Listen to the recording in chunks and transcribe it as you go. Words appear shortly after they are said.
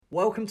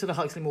Welcome to the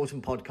Huxley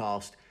Morton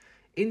podcast,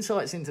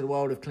 insights into the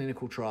world of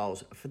clinical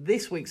trials. For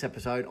this week's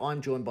episode,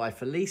 I'm joined by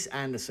Felice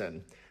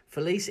Anderson.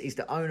 Felice is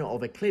the owner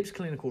of Eclipse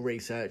Clinical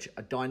Research,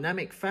 a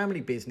dynamic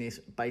family business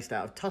based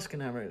out of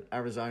Tucson,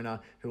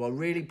 Arizona, who are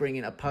really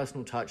bringing a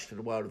personal touch to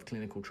the world of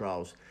clinical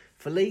trials.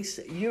 Felice,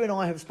 you and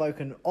I have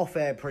spoken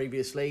off-air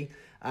previously,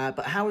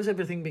 but how has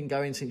everything been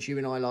going since you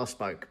and I last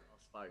spoke?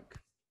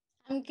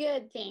 I'm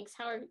good, thanks.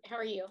 How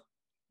are you?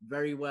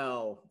 Very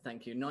well,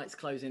 thank you. Night's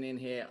closing in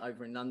here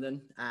over in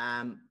London.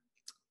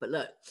 But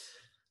look,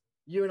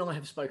 you and I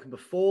have spoken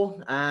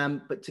before,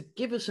 but to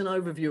give us an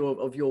overview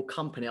of your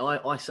company,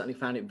 I certainly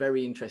found it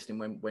very interesting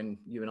when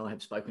you and I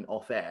have spoken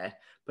off air.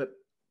 But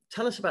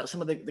tell us about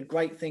some of the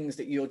great things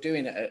that you're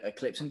doing at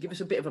Eclipse and give us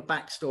a bit of a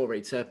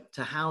backstory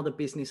to how the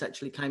business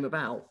actually came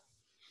about.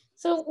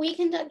 So we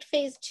conduct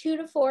phase 2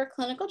 to 4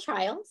 clinical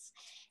trials,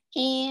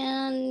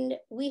 and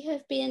we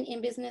have been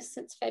in business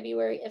since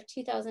February of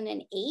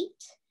 2008.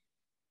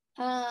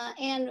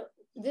 And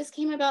this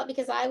came about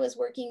because I was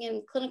working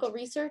in clinical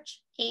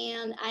research,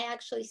 and I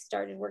actually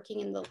started working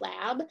in the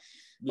lab,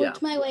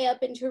 worked my way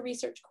up into a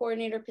research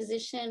coordinator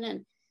position,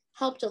 and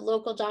helped a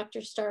local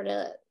doctor start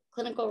a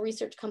clinical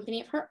research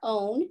company of her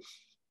own,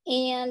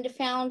 and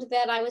found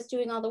that I was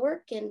doing all the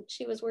work and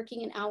she was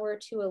working an hour or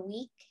two a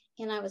week,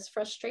 and I was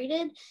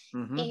frustrated.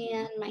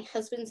 And my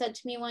husband said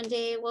to me one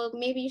day, well,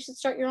 maybe you should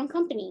start your own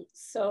company.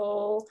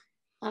 So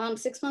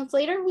 6 months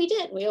later, we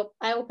did.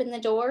 I opened the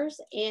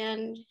doors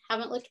and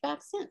haven't looked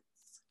back since.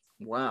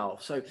 Wow.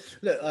 So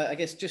look, I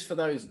guess just for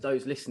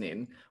those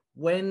listening,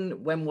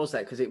 when was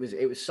that? Because it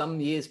was some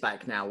years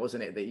back now,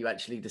 wasn't it, that you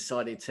actually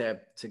decided to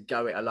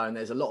go it alone?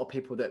 There's a lot of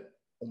people that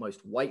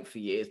almost wait for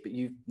years, but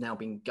you've now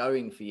been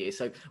going for years.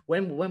 So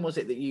when was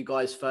it that you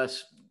guys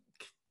first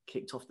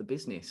kicked off the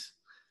business?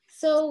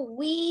 So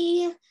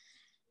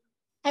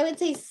I would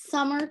say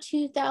summer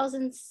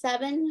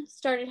 2007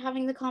 started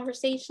having the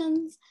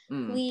conversations.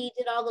 We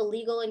did all the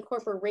legal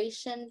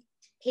incorporation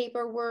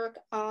paperwork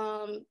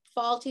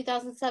fall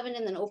 2007,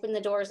 and then opened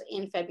the doors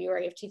in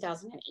February of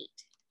 2008.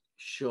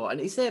 Sure. And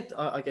is there,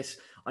 I guess,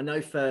 I know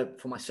for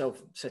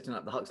myself setting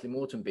up the Huxley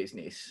Morton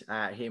business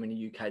here in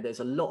the UK, there's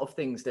a lot of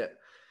things that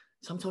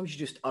sometimes you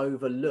just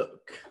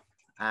overlook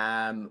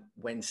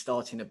when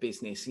starting a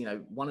business. You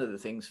know, one of the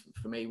things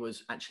for me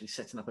was actually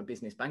setting up a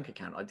business bank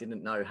account. I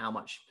didn't know how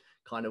much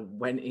kind of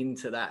went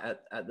into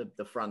that at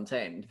the front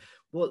end.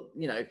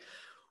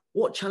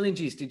 What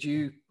challenges did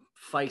you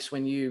face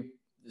when you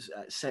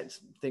set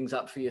things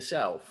up for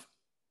yourself?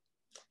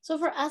 So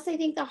for us, I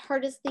think the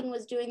hardest thing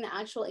was doing the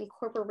actual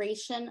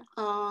incorporation.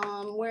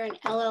 We're an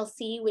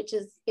LLC, which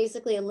is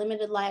basically a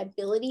limited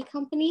liability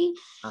company.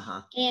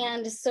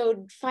 And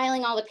so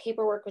filing all the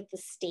paperwork with the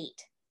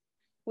state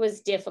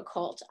was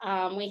difficult.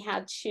 We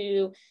had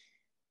to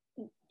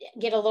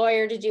get a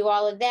lawyer to do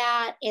all of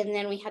that. And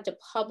then we had to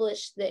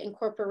publish the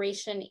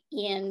incorporation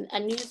in a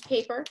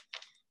newspaper,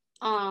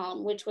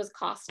 which was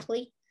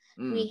costly.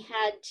 We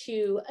had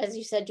to, as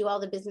you said, do all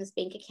the business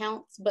bank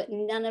accounts, but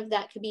none of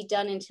that could be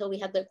done until we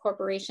had the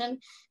corporation.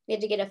 We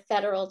had to get a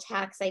federal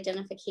tax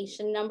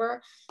identification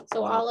number.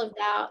 So all of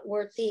that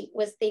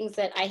was things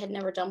that I had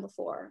never done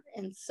before.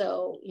 And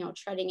so,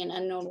 treading in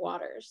unknown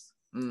waters.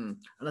 And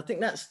I think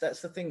that's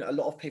the thing that a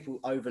lot of people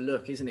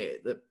overlook, isn't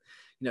it? That,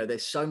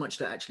 there's so much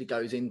that actually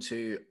goes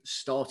into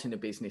starting a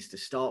business to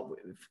start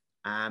with.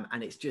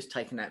 And it's just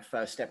taking that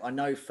first step. I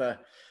know for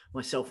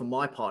myself and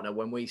my partner,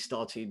 when we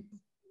started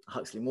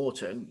Huxley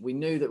Morton, we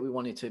knew that we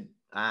wanted to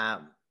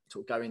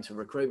sort of go into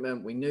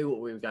recruitment. We knew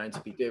what we were going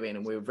to be doing,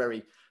 and we were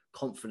very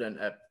confident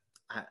at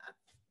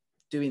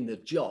doing the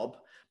job,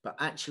 but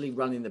actually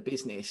running the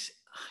business,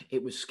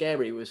 it was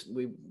scary. We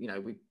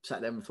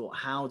sat there and thought,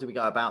 how do we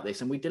go about this?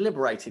 And we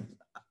deliberated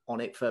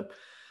on it for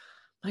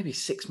maybe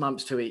 6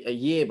 months to a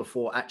year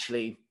before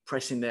actually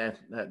pressing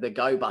the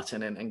go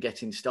button and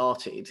getting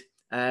started.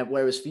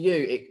 Whereas for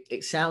you,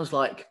 it sounds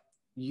like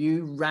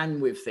you ran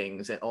with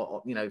things,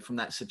 or from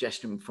that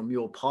suggestion from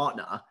your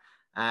partner.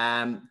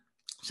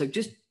 So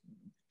just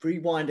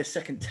rewind a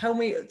second. Tell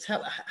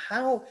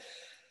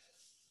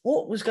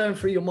what was going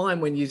through your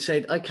mind when you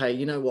said, okay,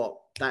 you know what,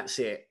 that's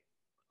it.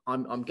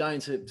 I'm going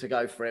to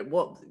go for it.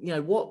 What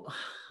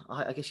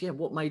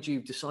made you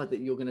decide that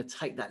you're going to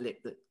take that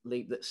leap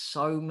that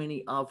so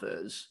many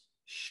others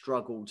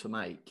struggle to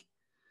make?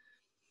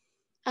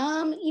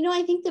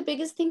 I think the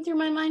biggest thing through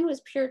my mind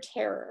was pure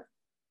terror.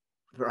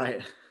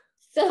 Right.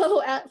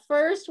 So at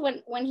first,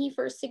 when he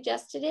first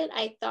suggested it,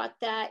 I thought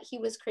that he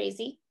was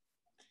crazy.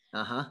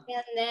 And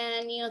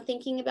then,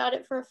 thinking about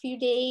it for a few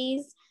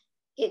days,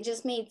 it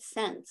just made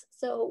sense.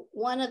 So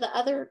one of the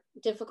other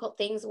difficult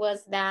things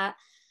was that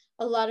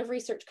a lot of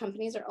research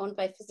companies are owned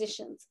by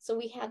physicians. So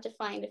we had to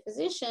find a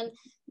physician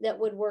that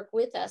would work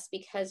with us,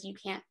 because you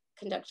can't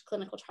conduct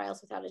clinical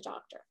trials without a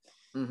doctor.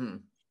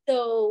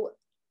 So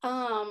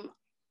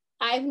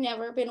I've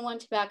never been one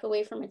to back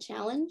away from a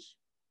challenge.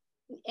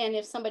 And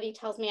if somebody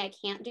tells me I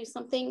can't do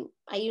something,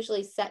 I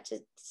usually set to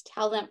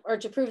tell them or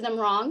to prove them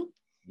wrong.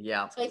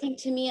 Yeah. So I think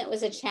to me, it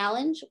was a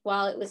challenge.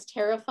 While it was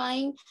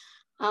terrifying,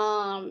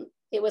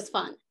 it was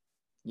fun.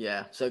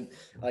 Yeah. So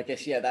I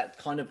guess, yeah, that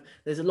kind of,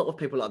 there's a lot of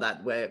people like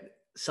that where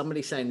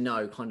somebody saying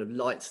no kind of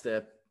lights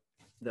the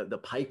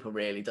paper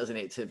really, doesn't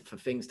it? For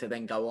things to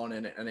then go on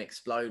and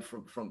explode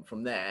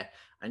from there.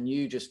 And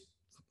you just,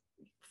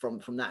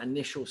 from that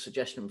initial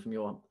suggestion from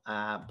your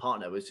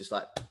partner was just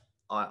like,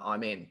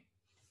 I'm in.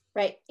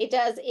 Right. It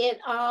does.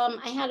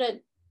 I had a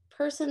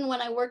person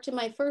when I worked in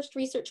my first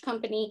research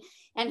company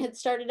and had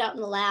started out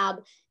in the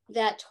lab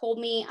that told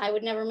me I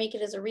would never make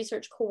it as a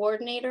research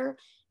coordinator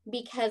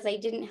because I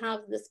didn't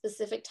have the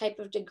specific type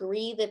of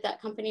degree that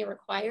that company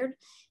required.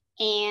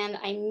 And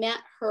I met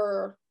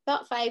her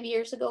about 5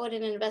 years ago at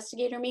an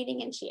investigator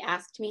meeting, and she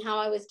asked me how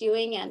I was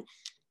doing and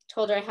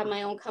told her I had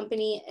my own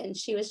company, and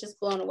she was just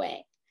blown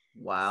away.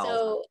 Wow.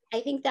 So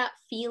I think that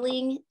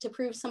feeling to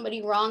prove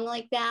somebody wrong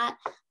like that,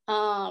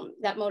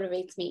 that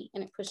motivates me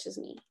and it pushes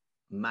me.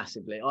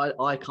 Massively.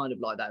 I kind of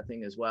like that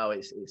thing as well.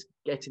 It's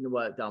getting the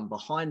work done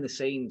behind the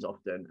scenes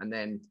often, and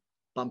then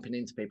bumping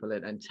into people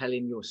and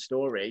telling your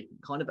story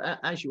kind of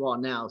as you are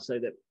now, so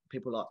that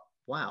people are like,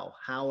 wow,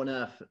 how on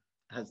earth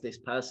has this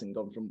person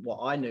gone from what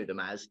I knew them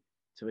as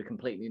to a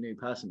completely new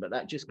person? But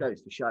that just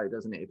goes to show,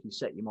 doesn't it? If you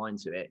set your mind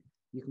to it,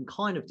 you can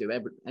kind of do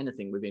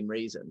anything within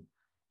reason.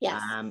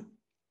 Yes.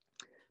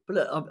 But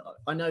look,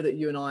 I know that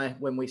you and I,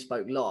 when we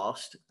spoke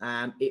last,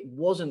 it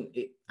wasn't,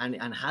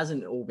 and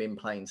hasn't all been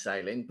plain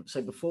sailing.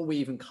 So before we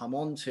even come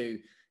on to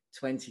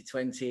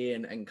 2020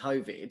 and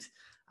COVID,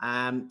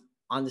 I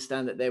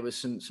understand that there was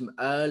some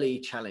early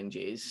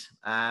challenges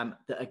that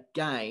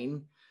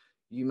again,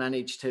 you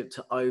managed to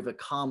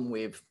overcome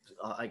with,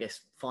 I guess,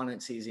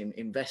 finances, in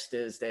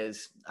investors. There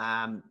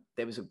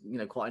was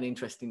quite an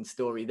interesting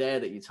story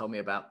there that you told me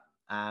about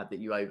that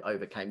you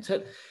overcame.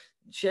 So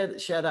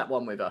share that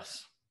one with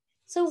us.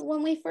 So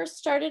when we first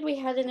started, we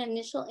had an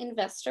initial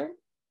investor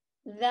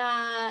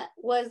that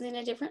was in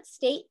a different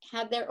state,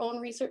 had their own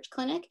research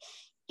clinic,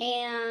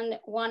 and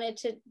wanted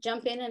to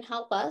jump in and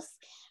help us.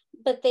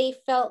 But they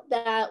felt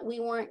that we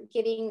weren't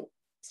getting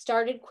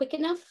started quick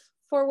enough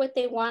for what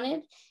they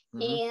wanted,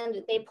 and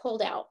they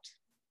pulled out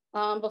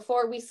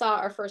before we saw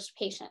our first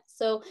patient.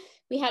 So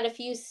we had a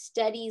few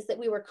studies that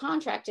we were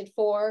contracted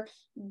for,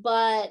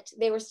 but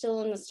they were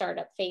still in the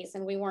startup phase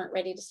and we weren't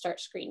ready to start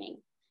screening.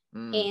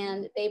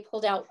 And they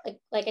pulled out,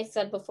 like I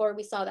said, before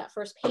we saw that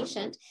first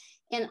patient.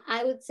 And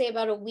I would say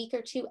about a week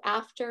or two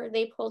after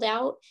they pulled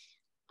out,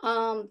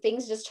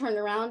 things just turned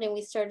around and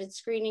we started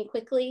screening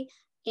quickly.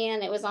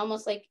 And it was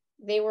almost like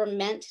they were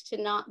meant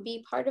to not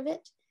be part of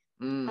it.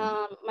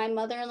 My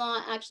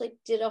mother-in-law actually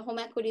did a home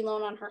equity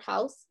loan on her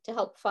house to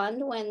help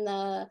fund when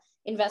the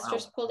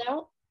investors pulled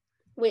out,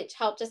 which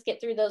helped us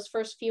get through those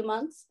first few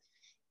months.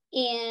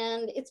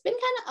 And it's been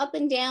kind of up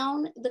and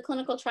down. The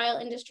clinical trial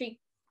industry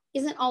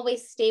isn't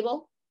always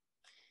stable.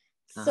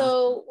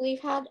 So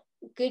we've had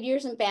good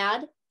years and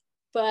bad,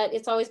 but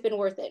it's always been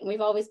worth it. And we've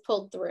always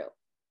pulled through.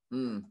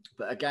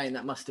 But again,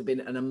 that must have been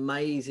an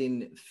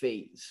amazing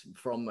feat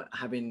from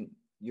having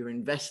your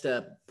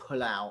investor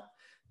pull out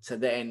to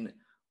then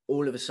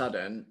all of a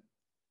sudden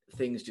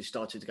things just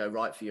started to go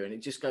right for you. And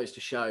it just goes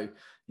to show,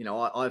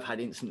 I've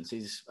had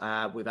instances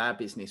with our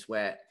business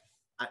where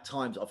at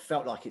times I've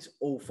felt like it's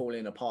all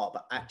falling apart,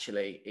 but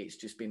actually it's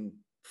just been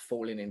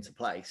falling into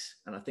place.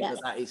 And I think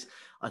that is,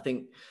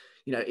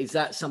 is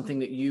that something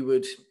that you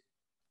would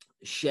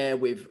share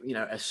with,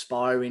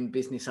 aspiring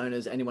business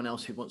owners, anyone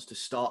else who wants to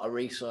start a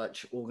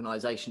research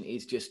organization,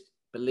 is just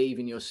believe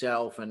in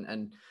yourself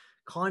and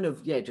kind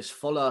of, just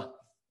follow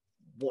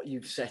what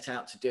you've set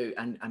out to do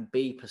and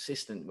be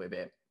persistent with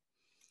it?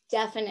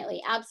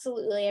 Definitely.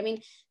 Absolutely. I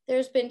mean,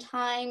 there's been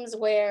times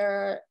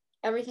where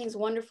everything's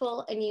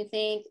wonderful and you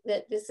think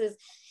that this is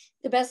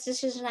the best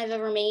decision I've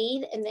ever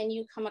made. And then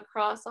you come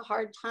across a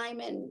hard time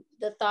and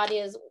the thought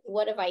is,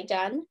 what have I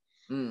done?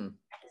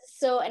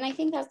 So, and I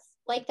think that's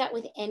like that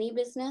with any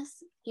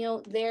business.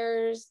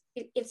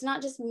 It's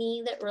not just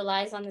me that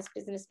relies on this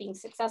business being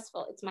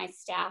successful. It's my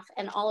staff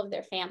and all of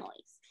their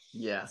families.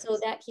 Yeah. So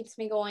that keeps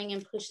me going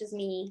and pushes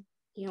me,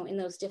 in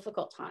those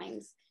difficult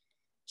times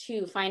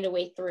to find a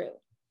way through.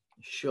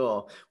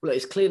 Sure. Well,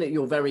 it's clear that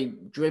you're very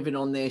driven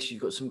on this.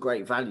 You've got some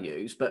great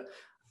values, but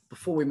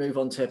before we move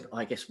on to,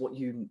 I guess, what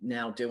you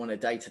now do on a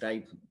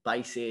day-to-day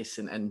basis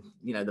and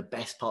the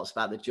best parts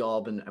about the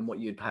job and what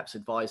you'd perhaps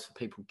advise for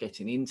people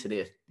getting into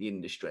the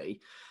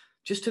industry,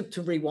 just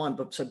to rewind.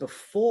 But so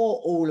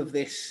before all of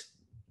this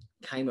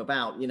came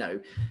about,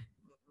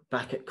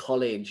 back at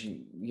college,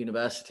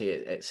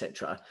 university,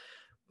 etc.,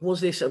 was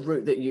this a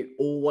route that you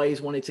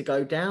always wanted to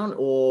go down,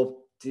 or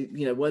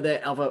were there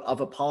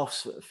other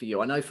paths for you?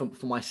 I know for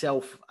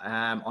myself,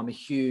 I'm a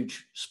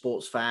huge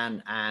sports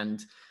fan,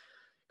 and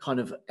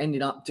kind of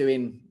ended up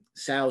doing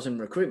sales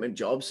and recruitment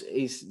jobs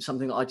is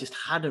something that I just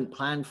hadn't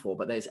planned for,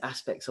 but there's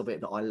aspects of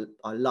it that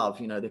I love,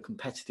 the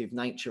competitive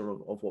nature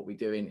of what we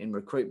do in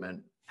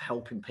recruitment,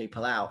 helping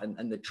people out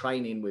and the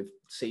training with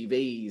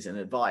CVs and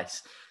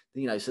advice,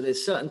 so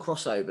there's certain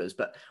crossovers,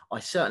 but I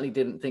certainly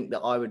didn't think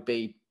that I would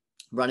be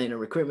running a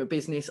recruitment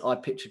business. I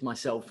pictured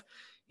myself,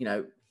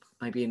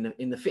 maybe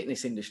in the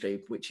fitness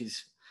industry, which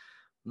is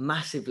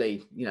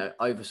massively,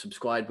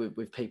 oversubscribed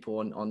with people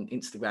on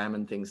Instagram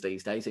and things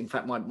these days. In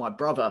fact, my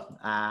brother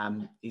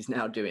is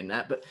now doing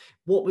that. But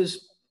what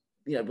was,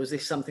 was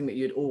this something that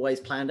you'd always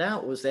planned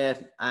out? Or was there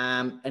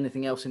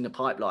anything else in the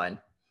pipeline?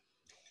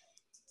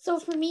 So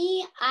for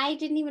me, I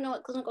didn't even know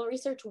what clinical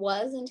research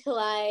was until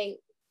I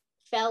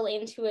fell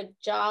into a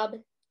job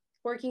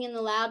working in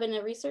the lab in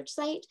a research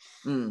site.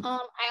 I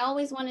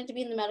always wanted to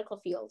be in the medical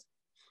field,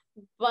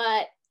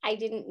 but I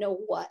didn't know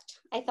what.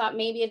 I thought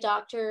maybe a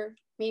doctor,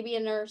 maybe a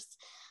nurse.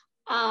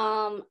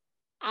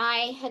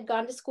 I had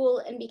gone to school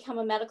and become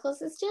a medical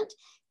assistant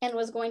and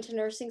was going to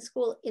nursing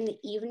school in the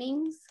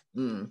evenings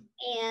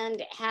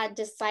and had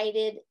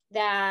decided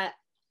that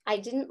I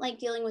didn't like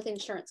dealing with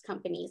insurance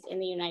companies in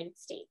the United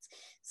States.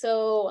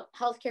 So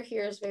healthcare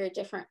here is very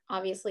different,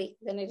 obviously,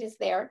 than it is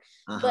there.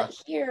 But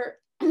here,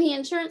 the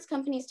insurance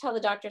companies tell the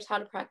doctors how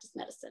to practice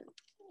medicine.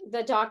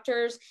 The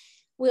doctors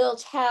will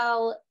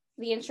tell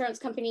the insurance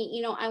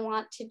company, I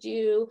want to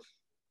do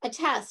a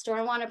test, or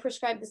I want to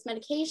prescribe this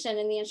medication.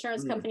 And the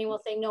insurance company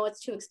will say, no,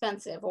 it's too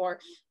expensive, or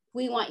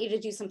we want you to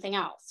do something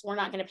else. We're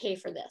not going to pay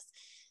for this.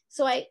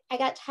 So I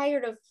got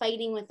tired of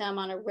fighting with them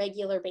on a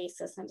regular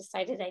basis and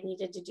decided I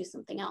needed to do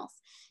something else.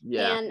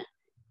 Yeah. And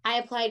I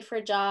applied for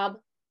a job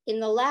in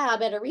the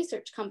lab at a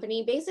research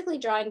company, basically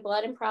drawing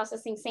blood and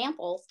processing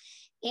samples,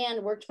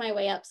 and worked my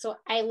way up. So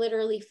I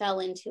literally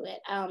fell into it.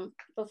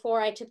 Before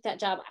I took that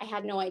job, I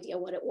had no idea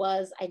what it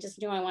was. I just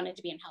knew I wanted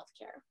to be in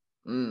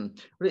healthcare.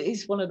 But it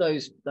is one of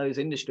those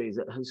industries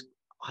that has,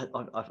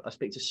 I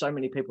speak to so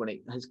many people, and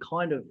it has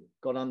kind of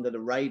gone under the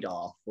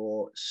radar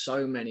for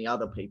so many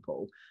other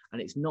people.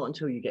 And it's not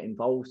until you get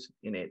involved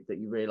in it that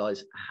you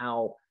realize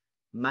how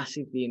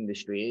massive the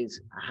industry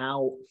is,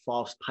 how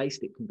fast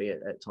paced it can be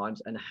at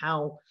times, and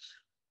how,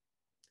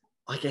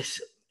 I guess,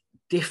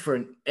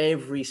 different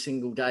every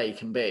single day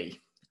can be.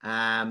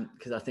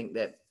 Because I think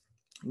that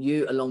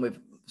you, along with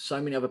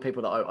so many other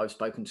people that I've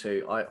spoken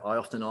to, I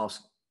often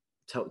ask,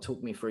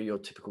 talk me through your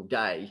typical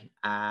day,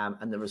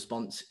 and the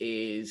response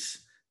is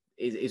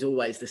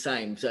always the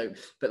same. So,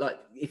 but like,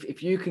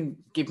 if you can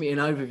give me an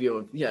overview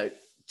of,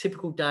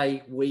 typical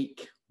day,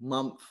 week,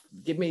 month,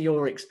 give me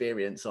your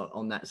experience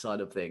on that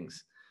side of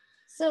things.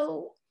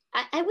 So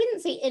I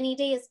wouldn't say any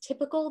day is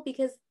typical,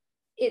 because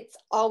it's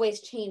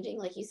always changing.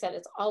 Like you said,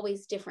 it's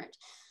always different.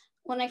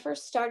 When I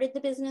first started the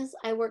business,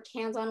 I worked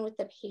hands-on with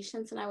the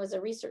patients, and I was a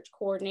research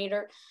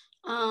coordinator.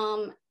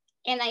 And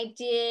I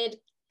did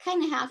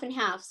kind of half and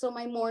half. So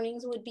my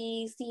mornings would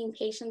be seeing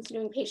patients,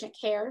 doing patient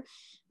care.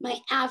 My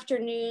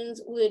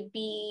afternoons would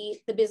be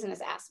the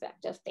business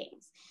aspect of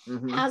things.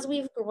 As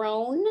we've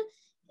grown,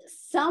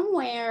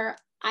 somewhere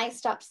I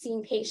stopped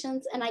seeing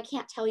patients, and I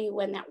can't tell you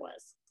when that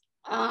was.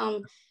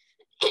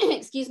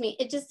 Excuse me.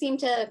 It just seemed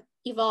to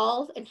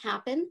evolve and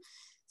happen.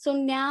 So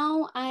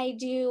now I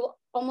do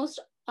almost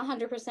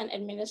 100%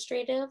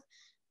 administrative,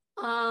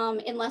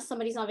 unless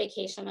somebody's on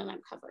vacation and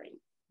I'm covering.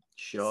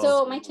 Sure.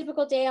 So my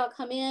typical day, I'll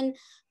come in,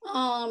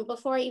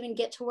 before I even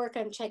get to work,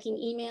 I'm checking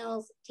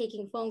emails,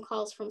 taking phone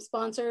calls from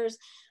sponsors.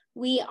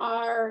 We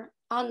are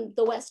on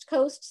the West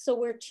Coast, so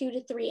we're 2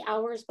 to 3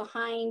 hours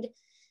behind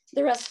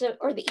the rest of,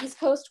 or the East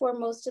Coast, where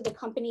most of the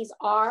companies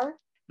are.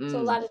 So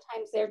a lot of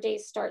times their day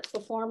starts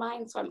before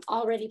mine, so I'm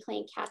already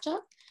playing catch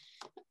up.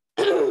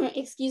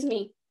 Excuse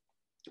me.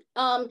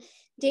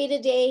 Day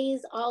to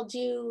days, I'll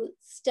do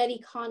study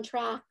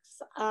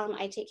contracts.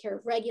 I take care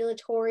of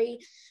regulatory.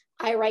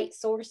 I write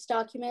source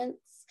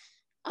documents,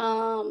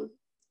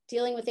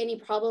 dealing with any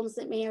problems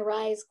that may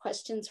arise,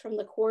 questions from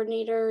the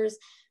coordinators,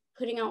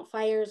 putting out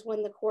fires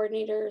when the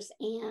coordinators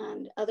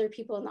and other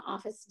people in the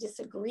office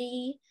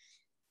disagree,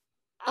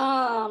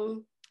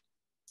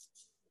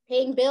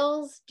 paying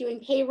bills, doing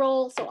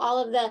payroll. So all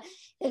of the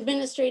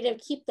administrative,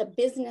 keep the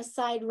business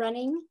side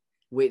running.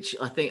 Which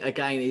I think,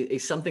 again,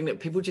 is something that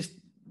people just,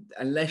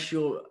 unless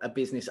you're a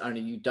business owner,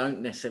 you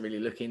don't necessarily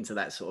look into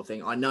that sort of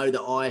thing. I know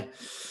that I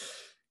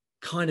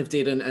kind of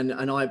did,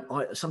 and I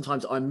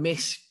sometimes I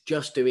miss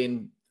just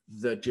doing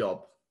the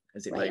job,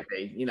 as it may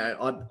be.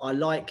 I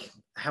like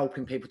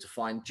helping people to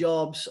find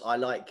jobs. I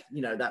like,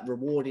 that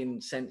rewarding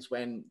sense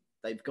when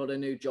they've got a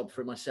new job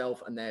for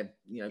myself, and they're,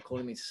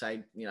 calling me to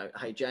say,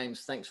 hey,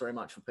 James, thanks very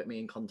much for putting me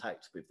in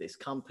contact with this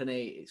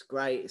company. It's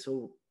great. It's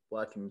all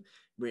working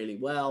really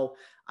well.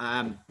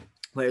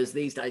 Whereas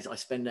these days I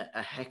spend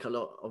a heck of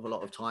a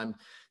lot of time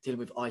dealing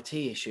with IT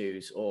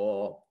issues,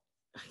 or,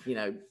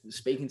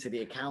 speaking to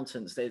the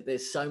accountants.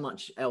 There's so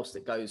much else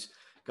that goes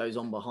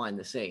on behind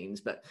the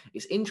scenes. But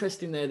it's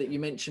interesting there that you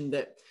mentioned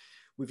that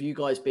with you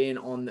guys being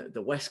on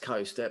the West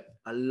Coast, that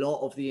a lot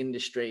of the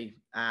industry,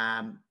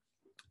 and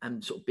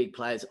sort of big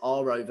players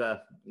are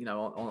over,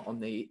 on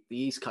the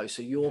East Coast.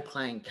 So you're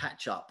playing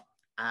catch up,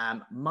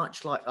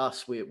 much like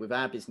us with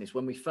our business.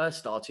 When we first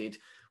started,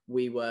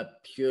 we were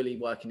purely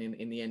working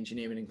in the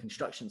engineering and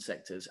construction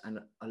sectors, and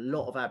a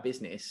lot of our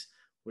business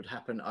would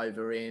happen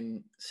over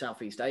in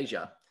Southeast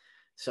Asia.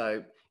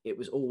 So it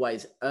was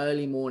always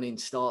early morning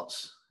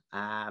starts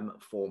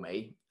for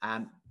me,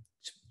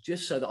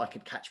 just so that I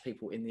could catch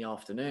people in the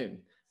afternoon.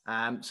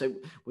 So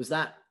was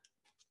that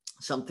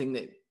something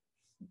that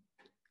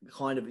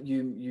kind of,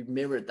 you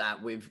mirrored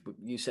that with,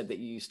 you said that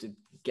you used to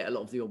get a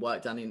lot of your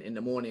work done in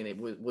the morning.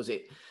 Was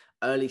it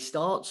early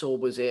starts, or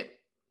was it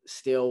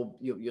still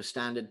your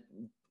standard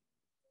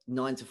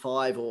 9 to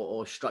 5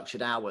 or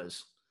structured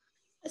hours?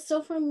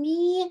 So for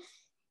me,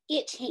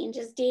 it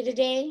changes day to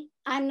day.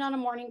 I'm not a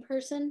morning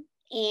person.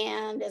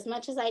 And as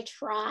much as I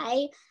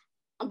try,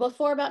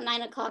 before about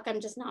 9 o'clock,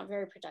 I'm just not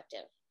very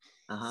productive.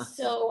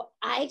 So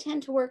I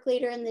tend to work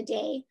later in the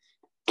day.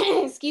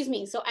 Excuse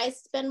me. So I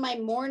spend my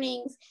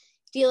mornings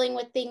dealing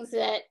with things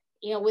that,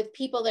 with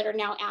people that are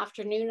now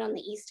afternoon on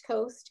the East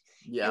Coast.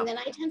 Yeah. And then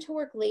I tend to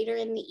work later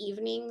in the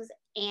evenings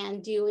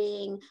and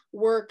doing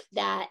work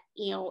that,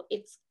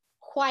 it's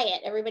quiet.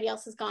 Everybody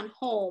else has gone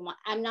home.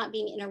 I'm not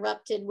being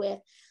interrupted with,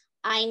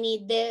 I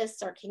need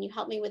this, or can you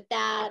help me with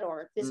that?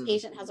 Or this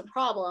patient has a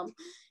problem.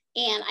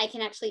 And I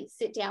can actually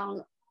sit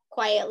down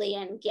quietly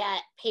and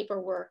get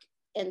paperwork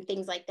and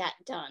things like that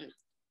done.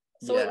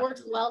 So it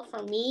works well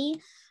for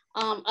me.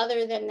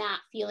 Other than that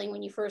feeling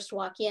when you first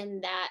walk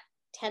in that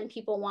 10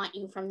 people want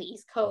you from the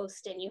East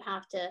Coast and you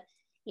have to,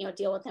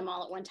 deal with them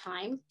all at one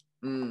time.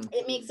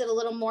 It makes it a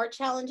little more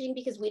challenging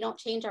because we don't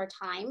change our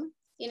time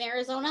in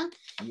Arizona.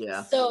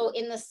 Yeah. So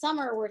in the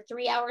summer, we're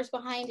 3 hours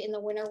behind. In the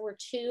winter, we're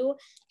 2.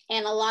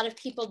 And a lot of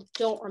people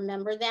don't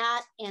remember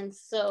that. And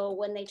so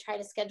when they try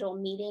to schedule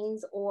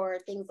meetings or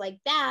things like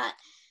that,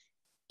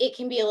 it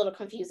can be a little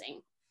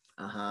confusing.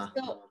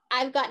 So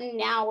I've gotten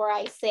now where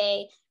I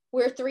say,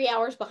 we're 3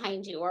 hours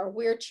behind you, or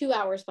we're 2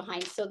 hours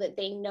behind, so that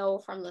they know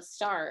from the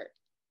start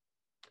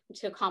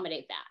to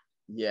accommodate that.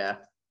 Yeah.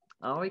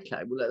 Oh,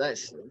 okay. Well,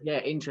 that's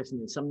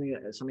interesting. It's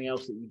something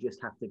else that you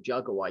just have to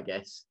juggle, I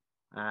guess,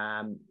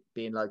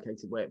 being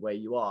located where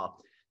you are.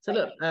 So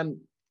look,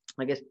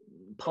 I guess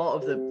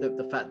part of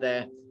the fact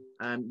there,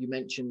 you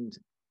mentioned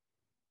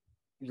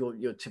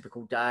your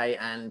typical day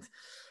and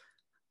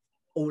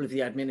all of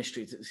the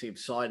administrative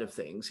side of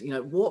things.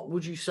 What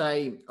would you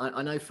say?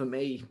 I know for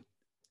me,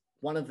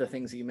 one of the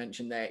things that you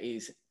mentioned there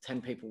is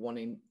 10 people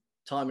wanting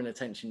time and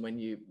attention when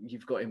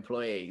you've got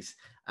employees.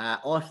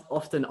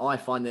 Often I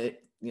find that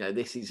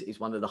this is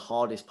one of the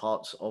hardest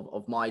parts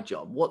of my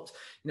job. What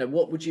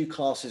would you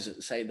class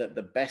as, say, that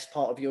the best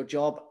part of your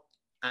job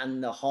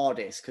and the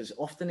hardest? Because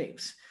often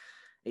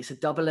it's a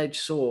double-edged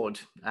sword,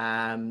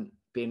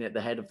 being at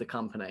the head of the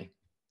company.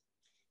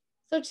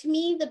 So to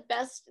me,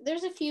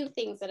 there's a few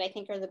things that I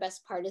think are the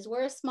best part is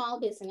we're a small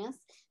business.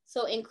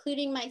 So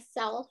including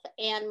myself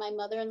and my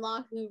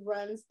mother-in-law who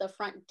runs the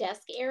front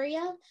desk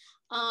area,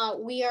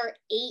 we are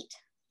 8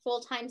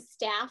 full-time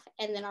staff,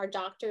 and then our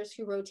doctors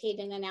who rotate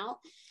in and out.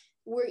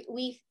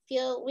 We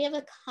feel we have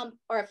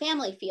a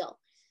family feel.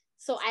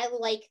 So I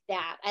like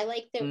that. I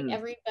like that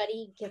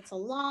everybody gets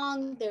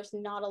along. There's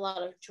not a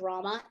lot of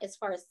drama as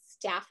far as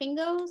staffing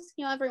goes.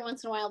 Every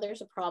once in a while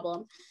there's a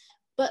problem.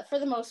 But for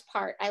the most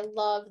part, I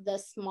love the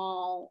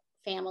small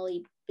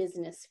family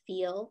business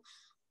feel.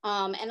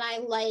 And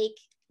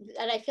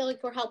I feel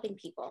like we're helping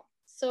people.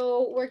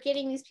 So we're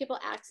getting these people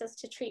access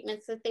to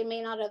treatments that they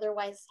may not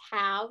otherwise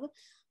have,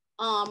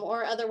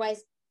 or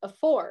otherwise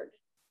afford.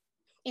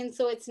 And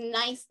so it's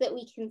nice that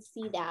we can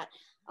see that.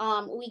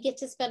 We get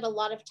to spend a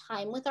lot of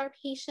time with our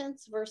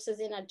patients versus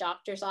in a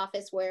doctor's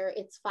office where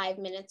it's 5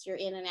 minutes, you're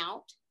in and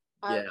out.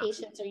 Our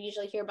patients are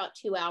usually here about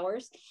 2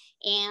 hours,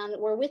 and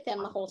we're with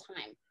them the whole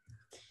time.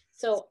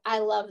 So I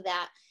love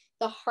that.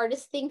 The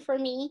hardest thing for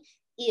me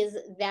is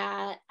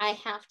that I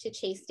have to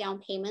chase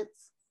down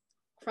payments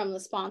from the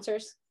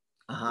sponsors.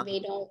 They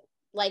don't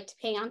like to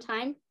pay on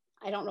time.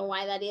 I don't know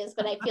why that is,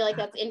 but I feel like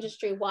that's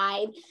industry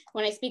wide.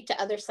 When I speak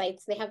to other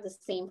sites, they have the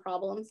same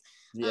problems.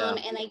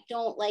 And I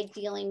don't like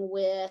dealing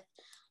with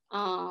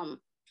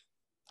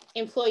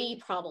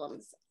employee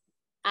problems.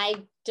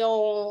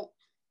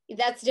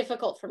 That's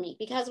difficult for me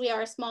because we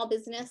are a small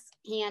business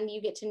and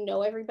you get to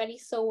know everybody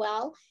so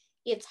well.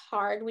 It's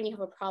hard when you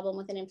have a problem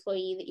with an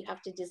employee that you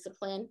have to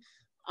discipline,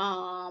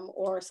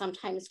 or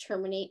sometimes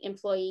terminate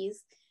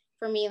employees.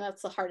 For me,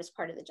 that's the hardest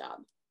part of the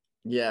job.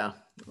 Yeah.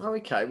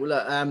 Okay. Well,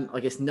 I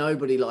guess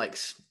nobody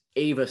likes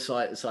either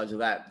sides of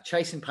that.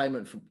 Chasing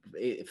payment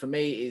for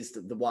me is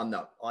the one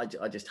that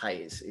I just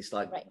hate. It's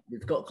like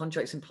we've got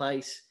contracts in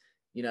place.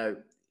 You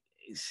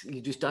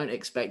just don't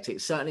expect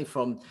it. Certainly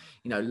from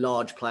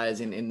large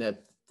players in the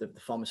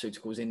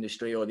pharmaceuticals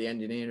industry or the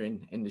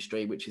engineering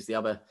industry, which is the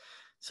other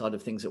side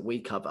of things that we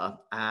cover.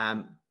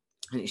 And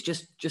it's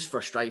just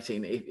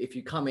frustrating if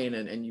you come in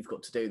and you've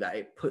got to do that.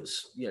 It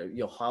puts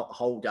your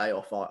whole day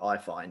off, I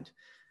find.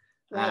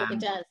 Right, it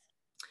does.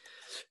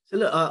 So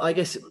look, I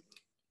guess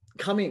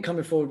coming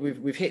forward,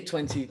 we've hit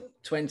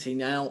 2020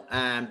 now.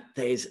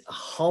 There's a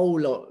whole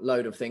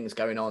load of things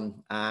going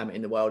on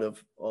in the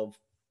world of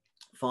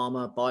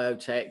pharma,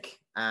 biotech,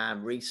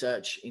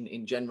 research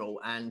in general,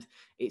 and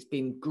it's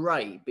been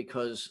great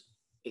because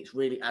it's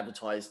really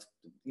advertised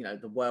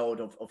the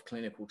world of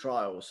clinical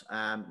trials.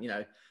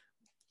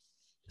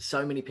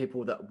 So many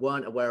people that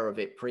weren't aware of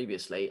it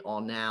previously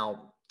are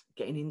now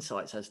getting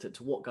insights as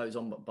to what goes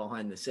on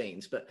behind the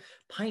scenes. But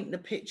paint the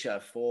picture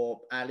for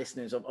our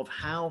listeners of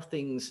how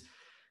things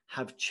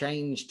have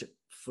changed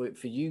for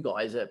you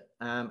guys at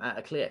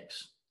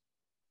Eclipse?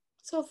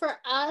 So for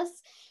us,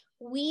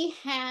 we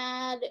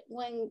had,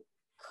 when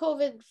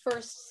COVID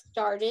first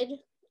started,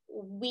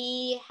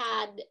 we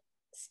had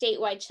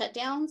statewide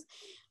shutdowns,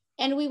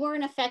 and we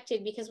weren't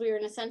affected because we were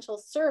an essential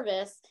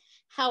service.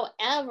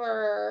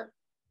 However,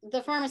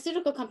 the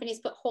pharmaceutical companies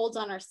put holds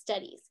on our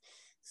studies.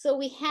 So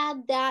we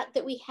had that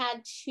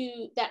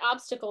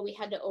obstacle we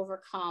had to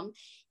overcome.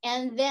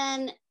 And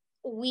then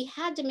we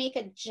had to make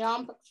a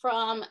jump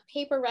from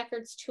paper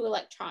records to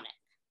electronic.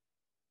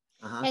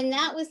 And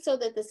that was so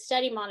that the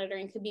study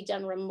monitoring could be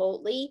done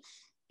remotely,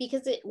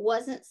 because it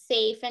wasn't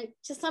safe, and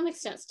to some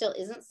extent still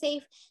isn't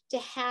safe, to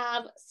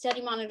have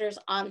study monitors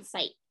on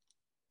site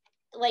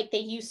like they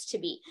used to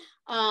be.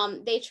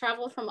 They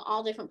travel from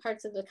all different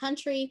parts of the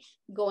country,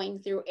 going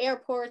through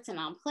airports and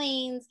on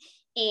planes,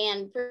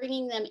 and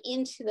bringing them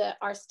into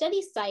our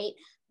study site,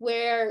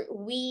 where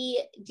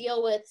we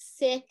deal with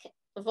sick,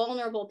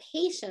 vulnerable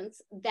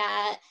patients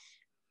that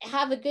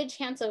have a good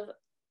chance of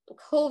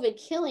COVID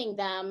killing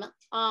them.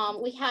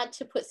 We had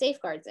to put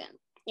safeguards in.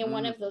 And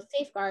one of those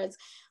safeguards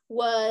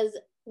was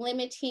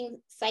limiting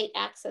site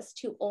access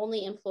to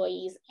only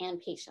employees and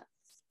patients.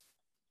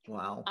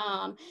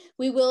 Wow.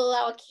 We will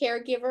allow a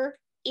caregiver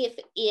if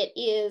it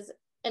is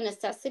a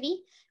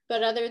necessity,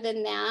 but other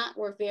than that,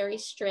 we're very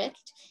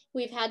strict.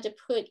 We've had to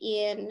put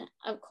in,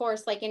 of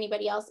course, like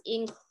anybody else,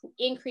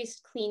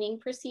 increased cleaning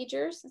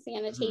procedures,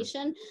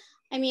 sanitation.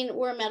 I mean,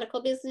 we're a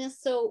medical business,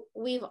 so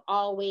we've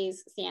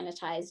always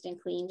sanitized and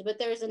cleaned, but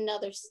there's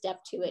another step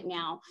to it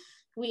now.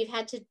 We've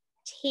had to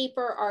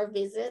taper our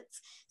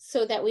visits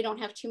so that we don't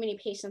have too many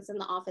patients in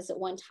the office at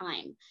one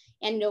time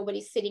and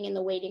nobody's sitting in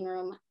the waiting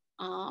room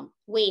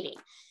waiting.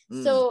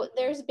 So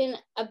there's been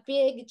a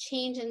big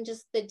change in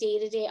just the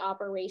day-to-day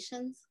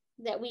operations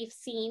that we've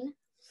seen.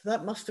 So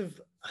that must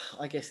have,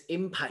 I guess,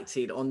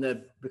 impacted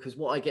on because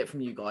what I get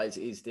from you guys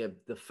is the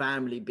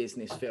family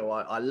business feel.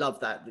 I love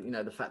that, you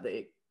know, the fact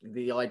that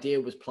the idea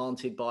was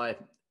planted by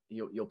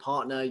your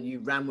partner, you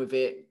ran with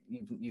it,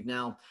 you've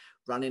now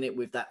running it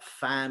with that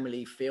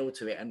family feel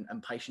to it,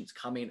 and patients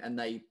come in and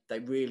they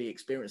really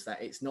experience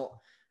that. It's not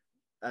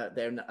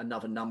they're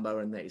another number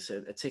and it's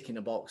a tick in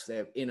a box,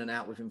 they're in and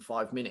out within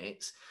 5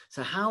 minutes.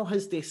 So how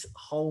has this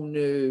whole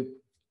new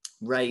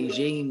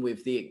regime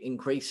with the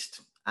increased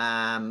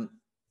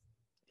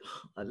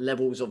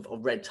levels of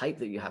red tape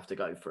that you have to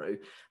go through,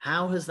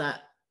 how has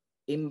that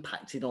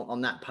impacted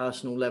on that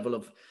personal level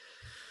of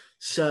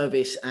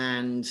service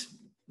and,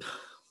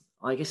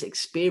 I guess,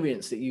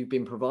 experience that you've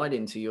been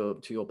providing to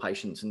your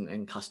patients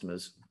and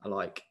customers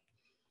alike?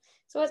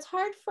 So it's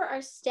hard for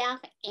our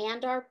staff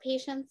and our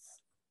patients.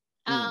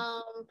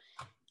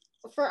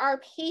 For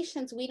our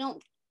patients, we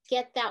don't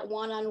get that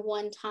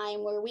one-on-one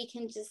time where we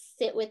can just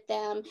sit with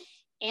them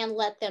and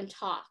let them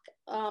talk.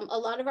 A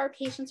lot of our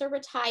patients are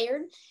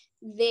retired.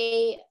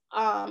 They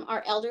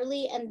are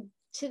elderly, and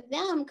to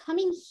them,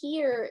 coming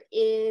here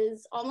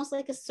is almost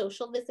like a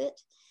social visit.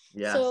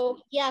 Yes. So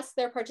yes,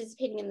 they're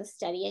participating in the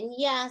study, and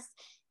yes,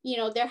 you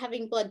know, they're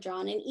having blood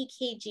drawn and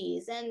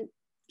EKGs and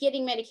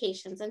getting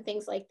medications and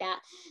things like that.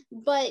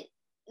 But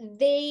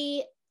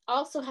they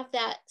also have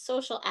that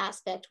social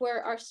aspect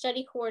where our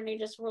study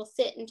coordinators will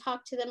sit and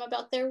talk to them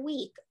about their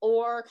week,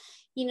 or,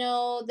 you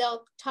know,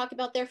 they'll talk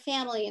about their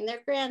family and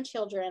their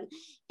grandchildren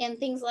and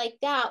things like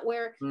that,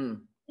 where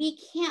we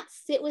can't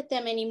sit with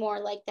them anymore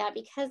like that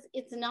because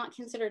it's not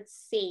considered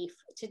safe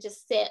to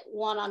just sit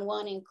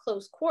one-on-one in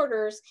close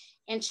quarters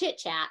and chit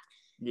chat.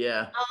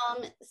 Yeah.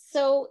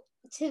 So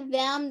to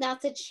them,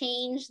 that's a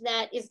change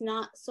that is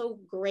not so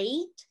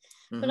great.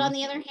 But on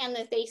the other hand,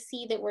 that they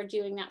see that we're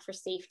doing that for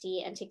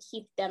safety and to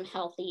keep them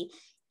healthy.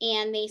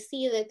 And they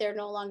see that they're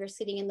no longer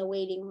sitting in the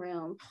waiting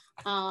room,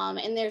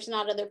 and there's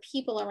not other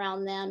people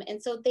around them.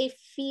 And so they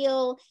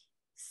feel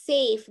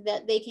safe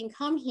that they can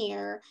come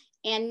here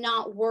and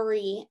not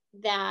worry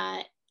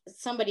that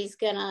somebody's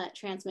gonna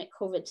transmit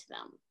COVID to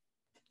them.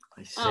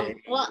 I see.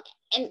 Well,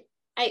 and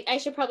I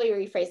should probably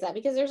rephrase that,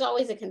 because there's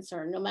always a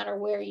concern, no matter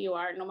where you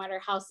are, no matter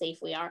how safe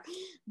we are,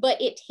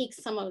 but it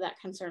takes some of that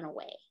concern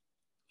away.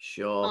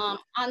 Sure.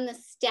 On the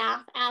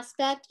staff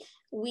aspect,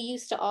 we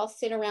used to all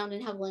sit around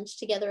and have lunch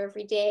together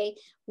every day.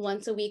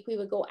 Once a week, we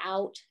would go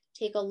out,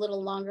 take a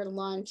little longer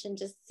lunch, and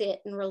just sit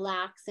and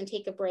relax and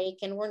take a break.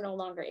 And we're no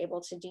longer able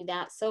to do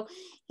that. So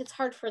it's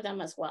hard for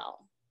them as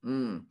well.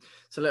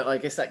 So look, I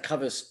guess that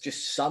covers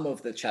just some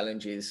of the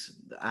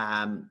challenges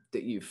that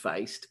you've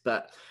faced.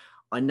 But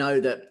I know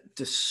that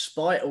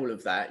despite all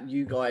of that,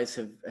 you guys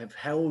have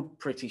held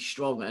pretty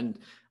strong. And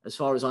as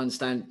far as I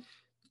understand,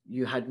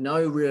 you had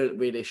no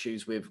real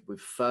issues with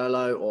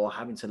furlough or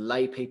having to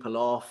lay people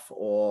off,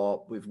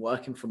 or with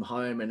working from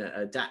home and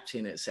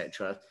adapting,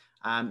 etc.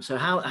 So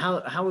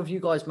how have you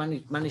guys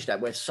managed that,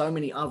 where so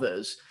many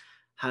others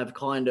have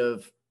kind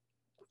of,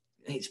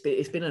 it's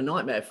been a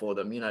nightmare for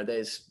them? You know,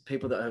 there's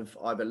people that have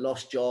either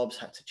lost jobs,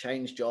 had to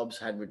change jobs,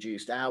 had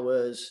reduced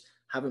hours,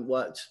 haven't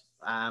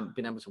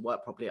been able to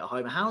work properly at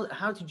home.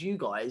 How did you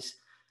guys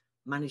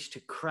manage to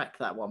crack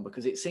that one?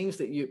 Because it seems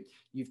that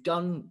you've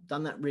done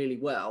that really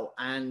well,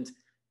 and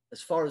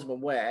as far as I'm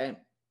aware,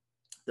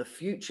 the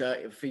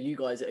future for you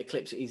guys at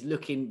Eclipse is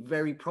looking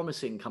very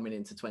promising coming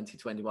into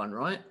 2021,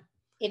 right?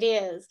 It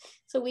is.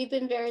 So we've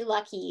been very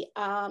lucky.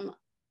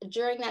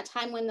 During that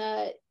time when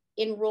the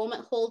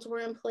enrollment holds were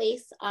in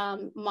place,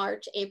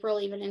 March, April,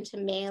 even into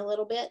May a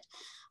little bit,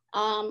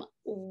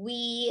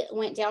 we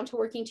went down to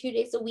working 2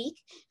 days a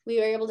week. We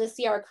were able to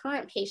see our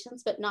current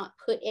patients, but not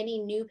put any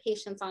new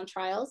patients on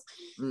trials.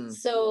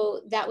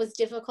 So that was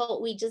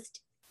difficult. We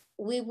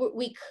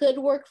could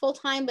work full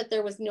time, but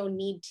there was no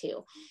need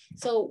to.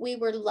 So we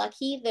were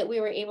lucky that we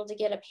were able to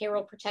get a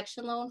payroll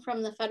protection loan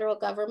from the federal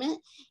government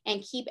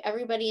and keep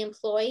everybody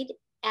employed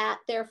at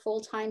their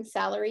full-time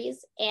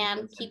salaries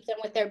and keep them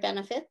with their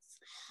benefits.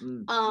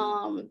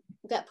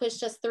 That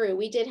pushed us through.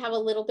 We did have a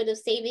little bit of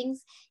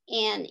savings,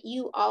 and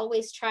you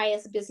always try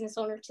as a business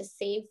owner to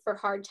save for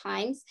hard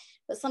times,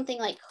 but something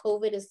like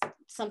COVID is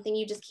something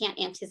you just can't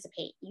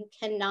anticipate. You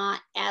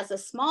cannot, as a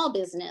small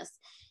business,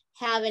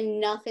 have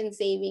enough in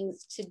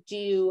savings to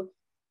do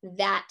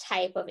that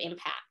type of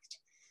impact.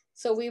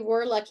 So we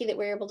were lucky that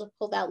we were able to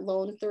pull that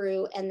loan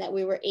through and that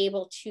we were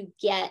able to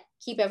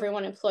keep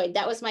everyone employed.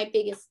 That was my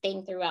biggest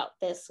thing throughout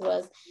this,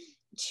 was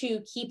to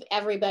keep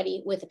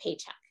everybody with a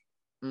paycheck.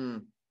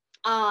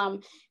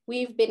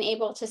 We've been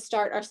able to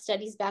start our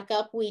studies back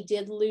up. We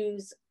did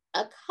lose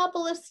a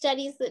couple of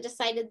studies that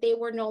decided they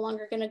were no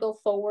longer going to go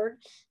forward,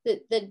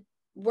 that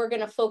we're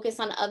going to focus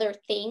on other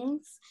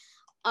things.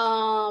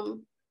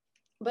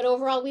 But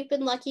overall, we've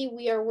been lucky.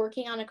 We are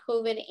working on a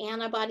COVID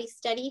antibody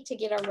study to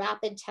get a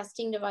rapid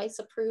testing device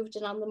approved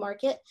and on the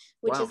market,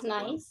 which is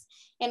nice.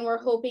 And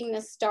we're hoping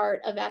to start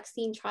a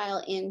vaccine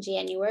trial in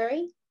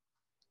January.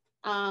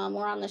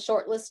 We're on the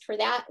short list for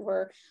that.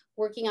 We're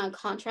working on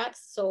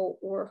contracts, so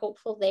we're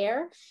hopeful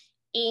there.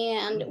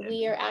 And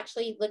we are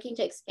actually looking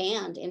to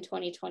expand in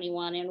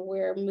 2021, and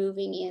we're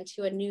moving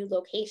into a new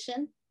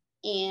location.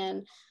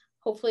 And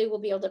hopefully we'll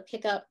be able to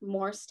pick up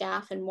more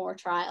staff and more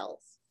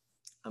trials.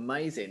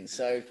 Amazing.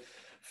 So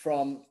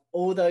from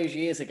all those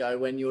years ago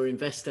when your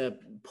investor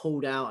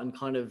pulled out and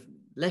kind of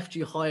left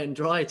you high and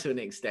dry to an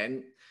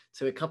extent,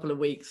 to a couple of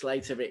weeks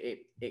later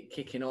it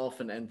kicking off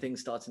and things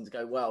starting to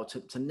go well,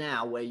 to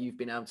now where you've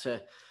been able to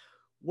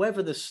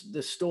weather the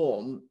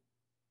storm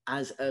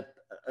as a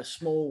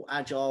small,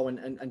 agile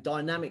and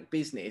dynamic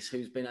business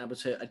who's been able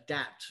to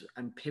adapt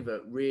and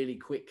pivot really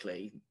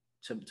quickly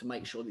to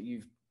make sure that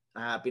you've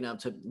been able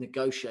to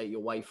negotiate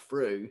your way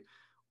through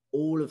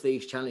all of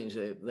these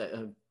challenges that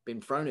have been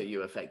thrown at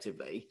you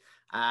effectively,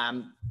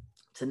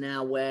 to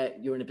now where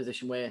you're in a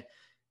position where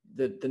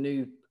the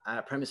new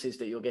premises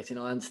that you're getting,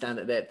 I understand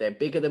that they're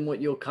bigger than what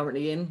you're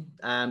currently in.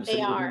 So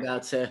you're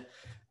about to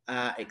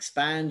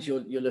expand,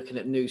 you're looking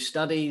at new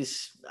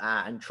studies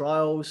and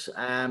trials.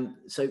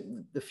 So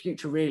the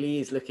future really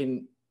is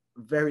looking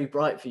very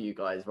bright for you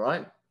guys,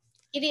 right?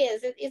 It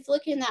is. It's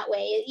looking that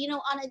way, you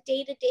know, on a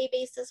day-to-day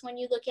basis when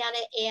you look at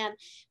it. And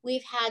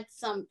we've had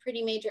some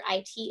pretty major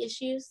IT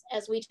issues,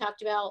 as we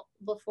talked about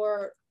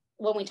before,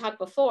 when we talked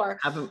before.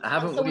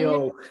 Haven't we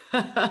all?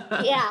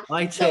 Yeah.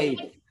 IT.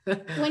 So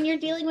when you're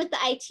dealing with the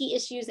IT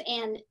issues,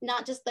 and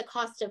not just the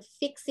cost of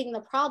fixing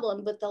the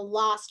problem, but the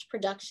lost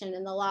production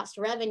and the lost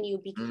revenue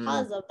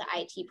because of the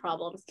IT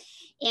problems.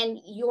 And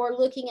you're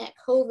looking at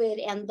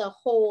COVID and the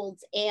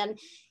holds and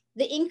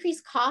the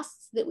increased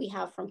costs that we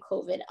have from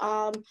COVID.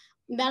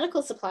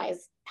 Medical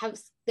supplies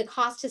the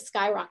cost has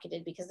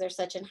skyrocketed because they're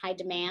such in high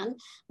demand.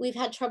 We've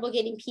had trouble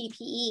getting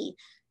PPE,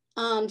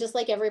 just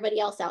like everybody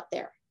else out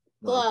there.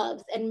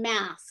 Gloves and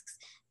masks,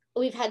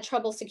 we've had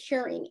trouble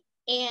securing.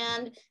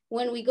 And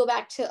when we go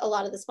back to a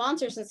lot of the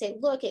sponsors and say,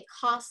 look, it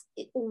costs,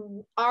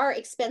 our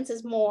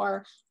expenses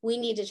more, we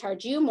need to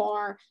charge you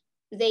more,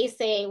 they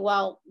say,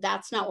 well,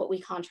 that's not what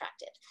we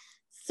contracted.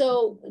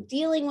 So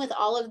dealing with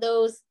all of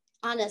those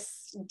on a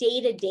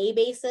day-to-day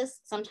basis,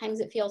 sometimes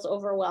it feels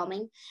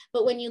overwhelming.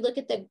 But when you look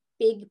at the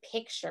big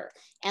picture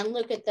and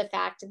look at the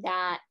fact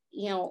that,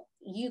 you know,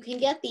 you can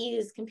get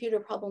these computer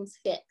problems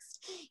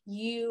fixed,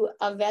 you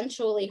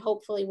eventually,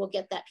 hopefully, will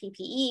get that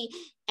PPE,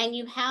 and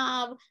you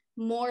have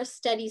more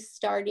studies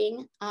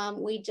starting.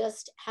 We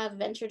just have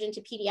ventured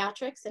into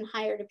pediatrics and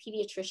hired a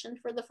pediatrician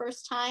for the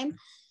first time.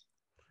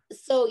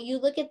 So you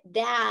look at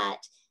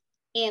that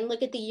and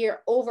look at the year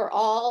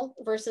overall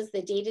versus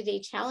the day-to-day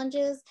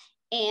challenges,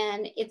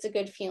 and it's a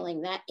good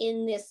feeling that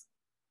in this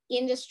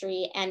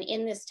industry and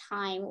in this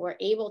time, we're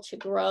able to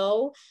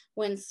grow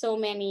when so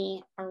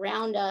many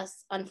around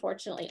us,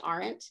 unfortunately,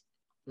 aren't.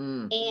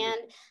 And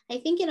I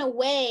think in a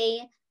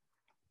way,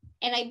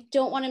 and I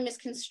don't want to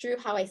misconstrue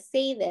how I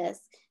say this,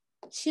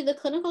 to the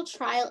clinical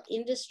trial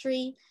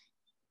industry,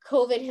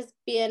 COVID has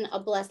been a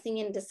blessing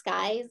in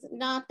disguise.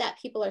 Not that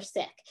people are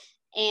sick.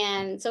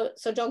 And so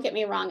don't get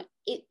me wrong,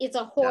 it's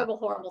a horrible,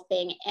 horrible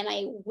thing. And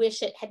I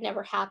wish it had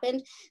never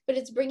happened, but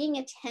it's bringing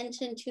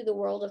attention to the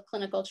world of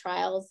clinical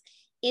trials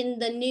in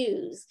the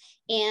news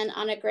and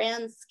on a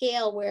grand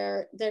scale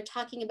where they're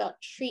talking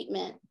about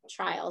treatment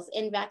trials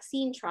and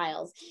vaccine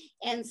trials.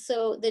 And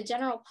so the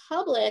general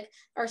public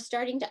are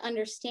starting to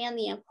understand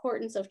the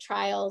importance of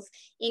trials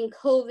in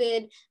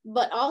COVID,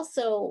 but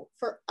also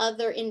for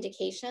other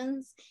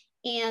indications.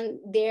 And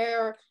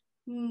they're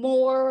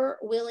more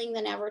willing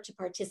than ever to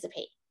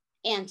participate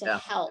and to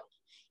help.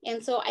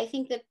 And so I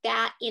think that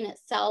that in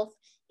itself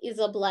is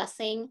a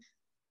blessing.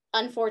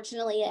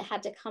 Unfortunately, it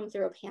had to come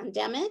through a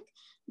pandemic,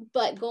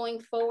 but going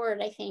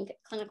forward, I think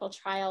clinical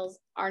trials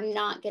are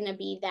not going to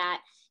be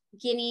that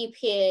guinea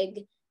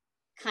pig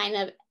kind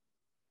of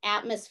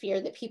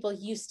atmosphere that people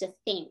used to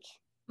think.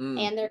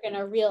 And they're going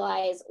to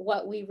realize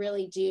what we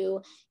really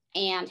do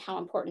and how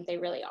important they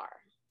really are.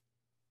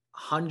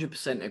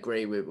 100%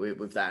 agree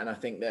with that. And I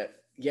think that,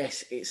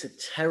 yes, it's a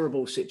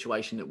terrible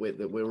situation that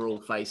we're all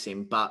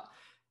facing, but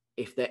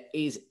if there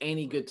is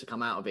any good to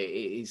come out of it,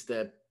 it is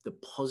the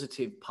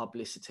positive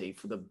publicity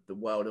for the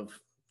world of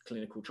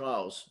clinical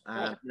trials.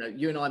 Right. You know,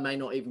 you and I may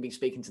not even be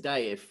speaking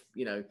today if,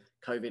 you know,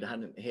 COVID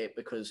hadn't hit,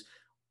 because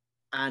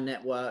our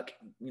network,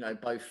 you know,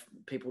 both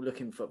people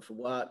looking for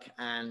work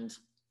and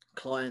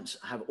clients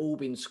have all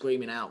been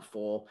screaming out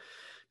for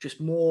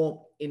just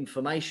more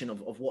information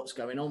of what's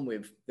going on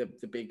with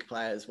the big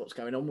players, what's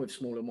going on with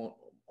smaller, more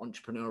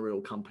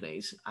entrepreneurial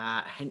companies,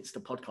 hence the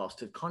podcast,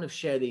 to kind of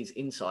share these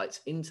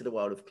insights into the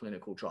world of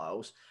clinical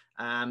trials.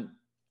 And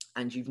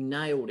you've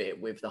nailed it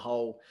with the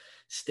whole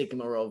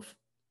stigma of,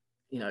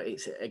 you know,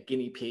 it's a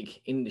guinea pig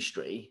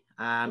industry.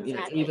 Exactly. You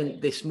know, even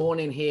this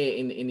morning here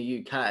in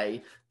the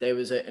UK, there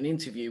was an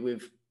interview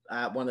with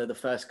one of the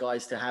first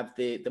guys to have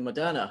the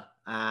Moderna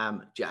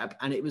jab,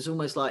 and it was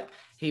almost like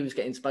he was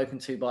getting spoken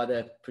to by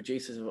the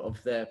producers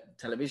of their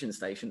television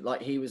station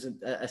like he was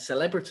a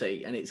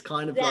celebrity. And it's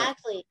kind of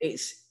exactly. like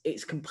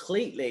it's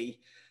completely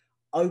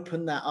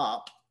opened that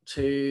up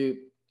to,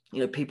 you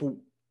know, people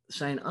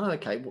saying, oh,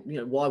 okay, well, you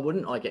know, why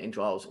wouldn't I get in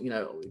trials? You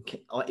know,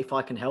 if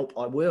I can help,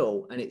 I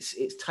will. And it's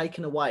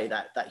taken away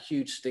that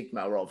huge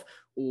stigma of,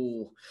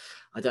 oh,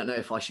 I don't know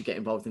if I should get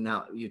involved in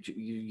that. You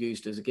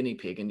used as a guinea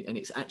pig. And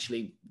it's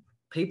actually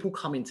people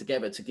coming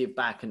together to give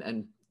back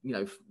and, you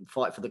know,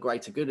 fight for the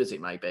greater good, as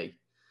it may be.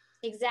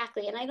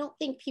 Exactly. And I don't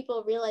think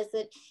people realize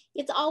that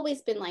it's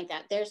always been like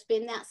that. There's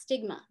been that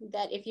stigma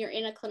that if you're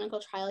in a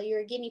clinical trial, you're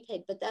a guinea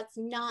pig, but that's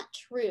not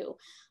true.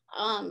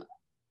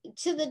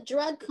 To the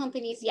drug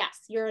companies,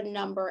 yes, you're a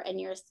number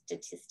and you're a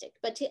statistic.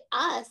 But to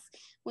us,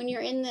 when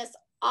you're in this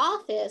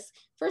office,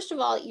 first of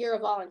all, you're a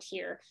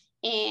volunteer.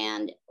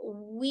 And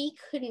we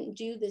couldn't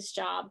do this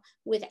job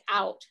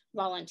without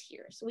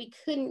volunteers. We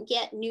couldn't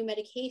get new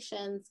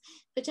medications,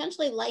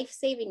 potentially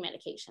life-saving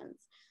medications,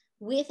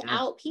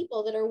 without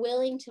people that are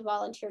willing to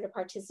volunteer to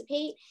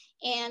participate.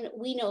 And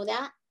we know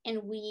that,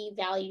 and we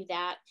value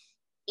that.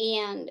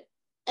 And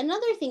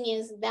another thing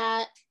is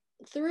that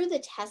through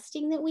the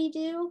testing that we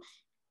do,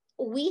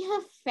 we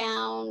have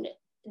found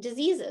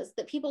diseases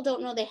that people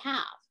don't know they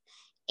have.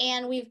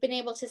 And we've been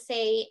able to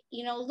say,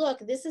 you know, look,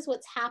 this is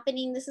what's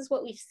happening. This is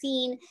what we've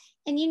seen.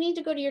 And you need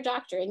to go to your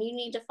doctor and you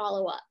need to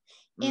follow up.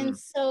 And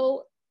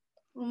so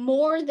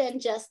more than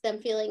just them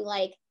feeling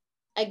like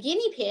a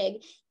guinea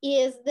pig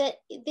is that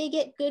they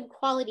get good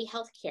quality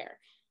health care.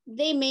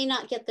 They may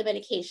not get the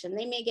medication.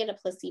 They may get a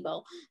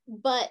placebo,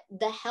 but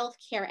the health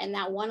care and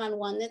that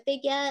one-on-one that they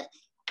get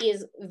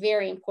is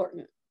very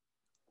important.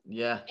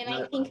 Yeah. And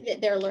I think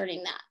that they're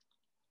learning that.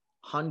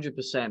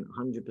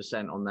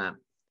 100% on that.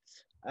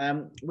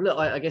 Well, look,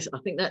 I guess I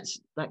think that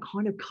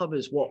kind of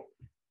covers what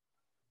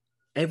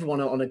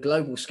everyone on a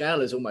global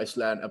scale has almost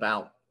learned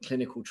about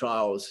clinical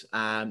trials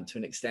to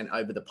an extent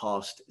over the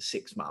past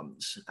 6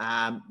 months.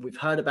 We've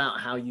heard about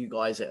how you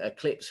guys at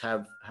Eclipse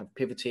have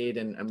pivoted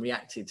and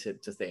reacted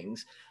to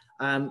things.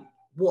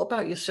 What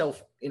about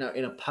yourself, you know,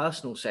 in a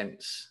personal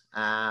sense,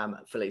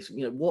 Felice?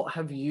 You know, what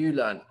have you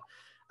learned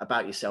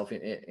about yourself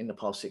in the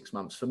past 6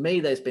 months? For me,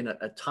 there's been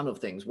a ton of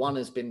things. One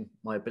has been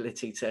my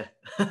ability to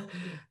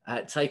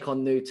take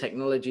on new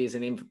technologies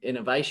and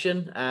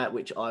innovation,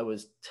 which I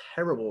was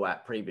terrible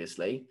at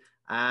previously.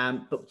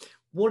 But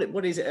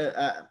what is it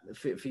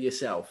for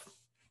yourself?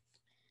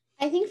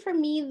 I think for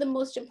me, the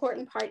most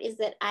important part is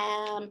that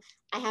I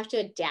have to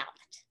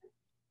adapt.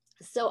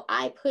 So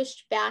I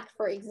pushed back,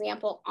 for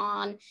example,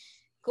 on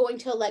going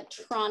to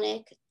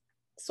electronic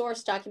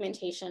source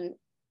documentation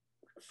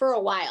for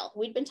a while.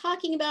 We'd been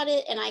talking about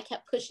it and I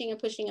kept pushing and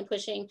pushing and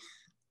pushing.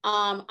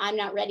 I'm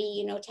not ready.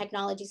 You know,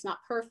 technology's not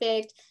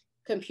perfect.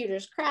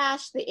 Computers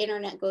crash, the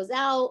internet goes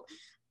out.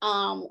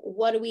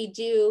 What do we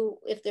do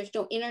if there's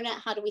no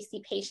internet? How do we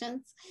see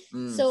patients?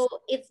 So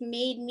it's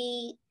made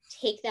me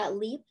take that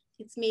leap.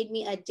 It's made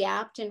me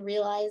adapt and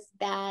realize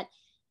that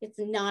it's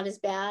not as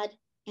bad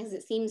as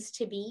it seems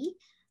to be.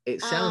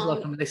 It sounds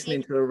like I'm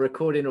listening to a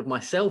recording of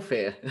myself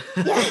here.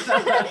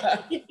 Yeah,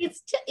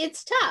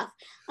 it's tough.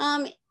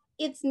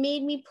 It's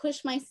made me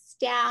push my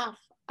staff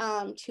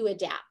to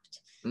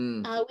adapt.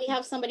 We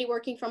have somebody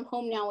working from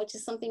home now, which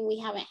is something we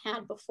haven't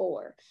had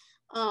before.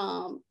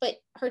 But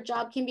her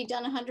job can be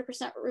done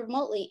 100%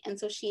 remotely, and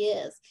so she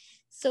is.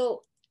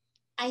 So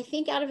I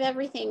think out of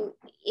everything,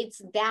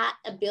 it's that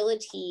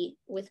ability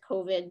with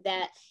COVID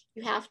that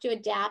you have to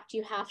adapt.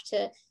 You have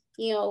to,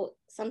 you know,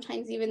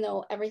 sometimes even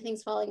though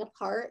everything's falling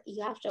apart,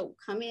 you have to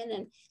come in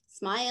and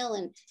smile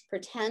and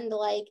pretend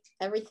like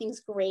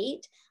everything's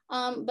great.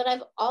 But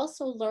I've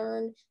also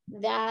learned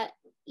that,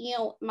 you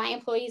know, my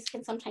employees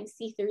can sometimes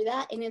see through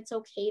that, and it's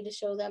okay to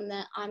show them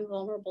that I'm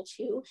vulnerable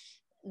too,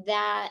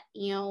 that,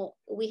 you know,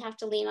 we have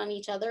to lean on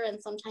each other. And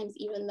sometimes,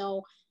 even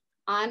though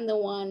I'm the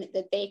one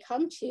that they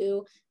come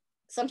to,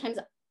 sometimes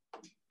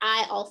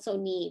I also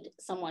need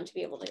someone to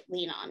be able to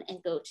lean on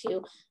and go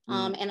to.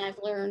 And I've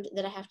learned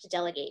that I have to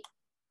delegate.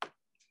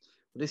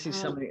 This is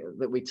something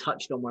that we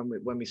touched on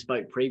when we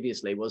spoke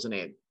previously, wasn't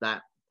it?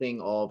 That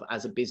thing of,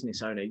 as a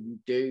business owner, you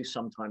do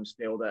sometimes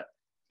feel that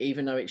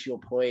even though it's your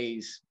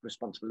employees'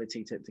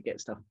 responsibility to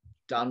get stuff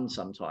done,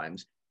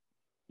 sometimes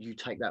you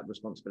take that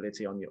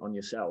responsibility on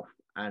yourself,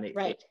 and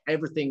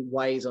everything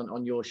weighs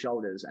on your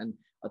shoulders. And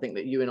I think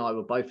that you and I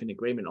were both in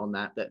agreement on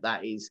that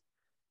is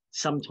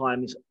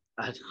sometimes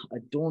a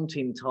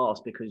daunting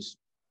task, because,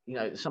 you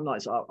know, some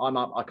nights I'm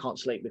up, I can't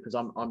sleep because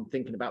I'm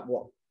thinking about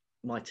what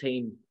my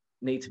team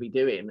need to be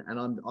doing,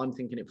 and I'm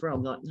thinking it through.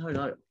 I'm like,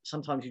 no,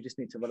 sometimes you just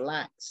need to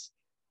relax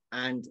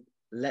and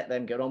let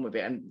them get on with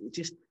it, and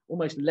just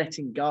almost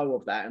letting go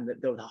of that. And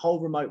the whole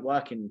remote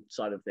working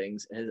side of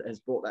things has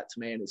brought that to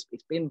me, and it's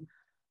been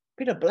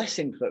a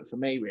blessing for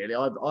me, really.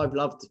 I've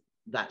loved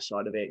that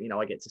side of it. You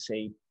know, I get to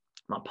see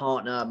my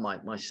partner,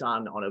 my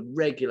son on a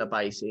regular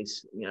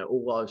basis, you know,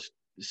 all whilst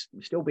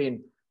still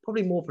being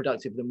probably more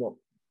productive than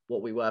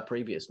what we were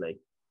previously.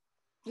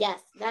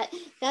 Yes,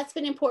 that's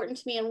been important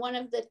to me. And one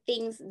of the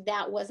things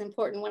that was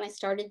important when I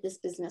started this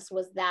business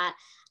was that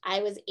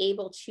I was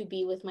able to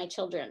be with my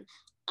children.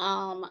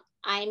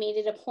 I made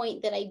it a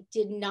point that I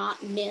did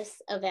not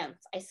miss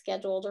events. I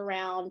scheduled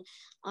around.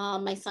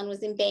 My son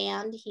was in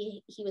band.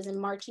 He was in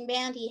marching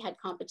band. He had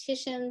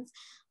competitions.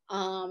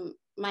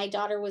 My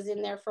daughter was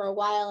in there for a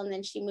while, and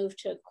then she moved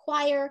to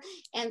choir.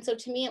 And so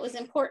to me, it was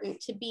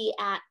important to be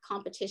at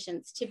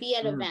competitions, to be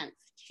at events,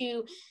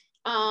 to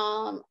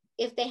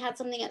if they had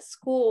something at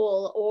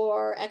school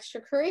or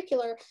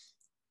extracurricular,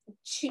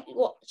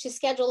 to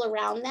schedule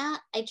around that.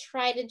 I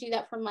try to do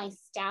that for my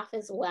staff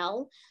as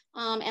well,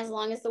 as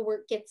long as the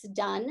work gets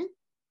done.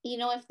 You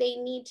know, if they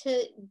need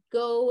to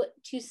go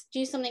to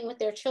do something with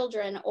their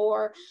children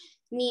or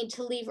need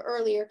to leave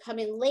early or come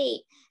in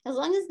late, as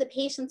long as the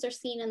patients are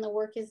seen and the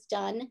work is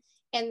done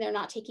and they're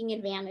not taking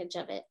advantage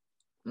of it,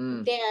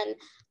 then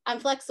I'm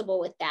flexible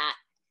with that.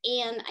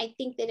 And I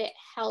think that it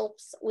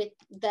helps with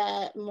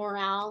the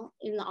morale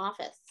in the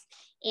office.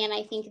 And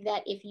I think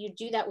that if you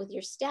do that with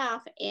your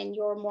staff and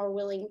you're more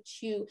willing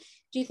to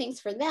do things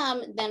for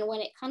them, then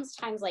when it comes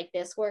times like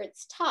this where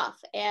it's tough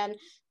and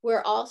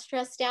we're all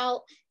stressed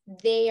out,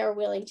 they are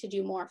willing to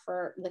do more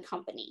for the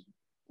company,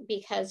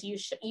 because you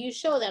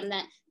show them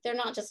that they're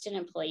not just an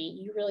employee.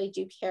 You really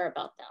do care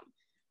about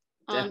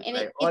them. And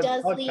it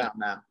does lead.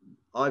 Found that.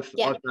 I've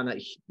found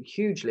that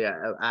hugely at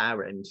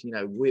our end. You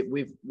know,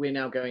 we're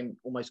now going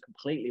almost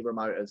completely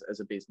remote as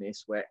a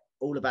business, where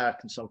all of our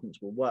consultants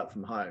will work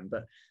from home.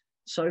 But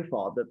so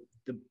far,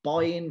 the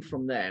buy-in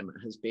from them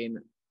has been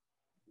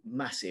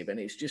massive, and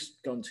it's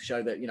just gone to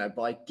show that, you know,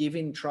 by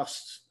giving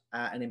trust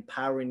and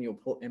empowering your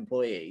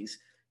employees,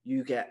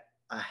 you get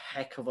a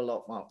heck of a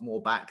lot more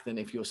back than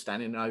if you're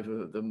standing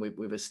over them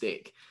with a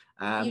stick.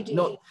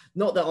 Not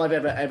that I've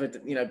ever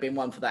you know been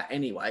one for that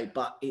anyway,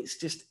 but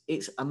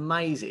it's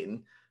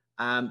amazing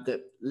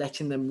that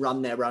letting them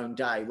run their own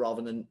day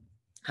rather than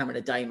having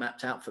a day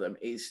mapped out for them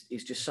is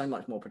just so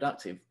much more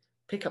productive.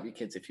 Pick up your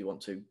kids if you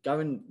want to, go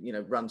and, you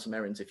know, run some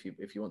errands if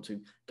you want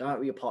to, go out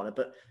with your partner,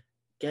 but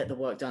get the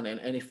work done.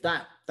 And if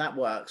that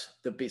works,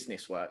 the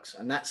business works.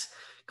 And that's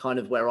kind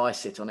of where I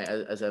sit on it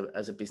as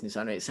a business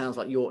owner. It sounds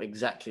like you're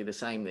exactly the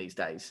same these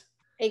days.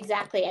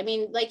 Exactly. I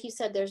mean, like you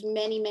said, there's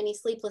many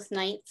sleepless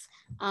nights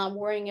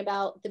worrying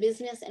about the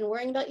business and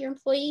worrying about your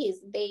employees.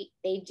 They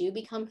do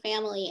become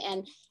family.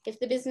 And if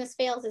the business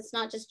fails, it's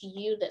not just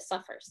you that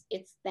suffers,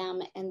 it's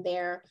them and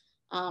their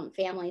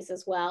families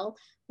as well.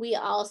 We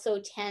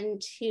also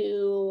tend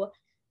to,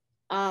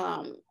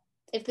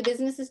 if the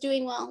business is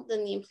doing well,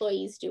 then the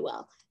employees do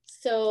well.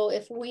 So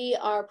if we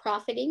are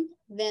profiting,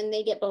 then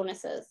they get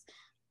bonuses.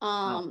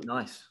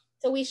 Nice.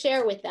 So we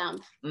share with them.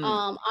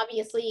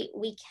 Obviously,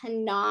 we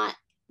cannot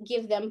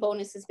give them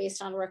bonuses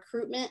based on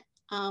recruitment.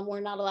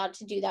 We're not allowed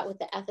to do that with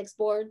the ethics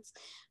boards,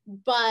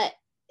 but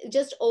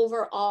just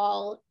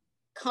overall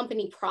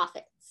company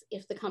profits.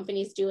 If the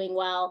company's doing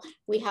well,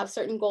 we have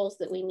certain goals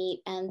that we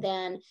meet, and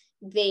then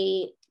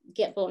they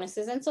get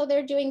bonuses. And so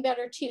they're doing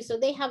better too. So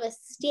they have a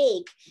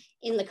stake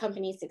in the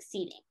company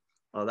succeeding.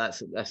 Oh,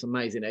 that's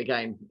amazing.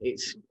 Again,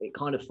 it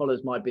kind of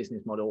follows my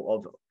business model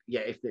of,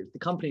 if the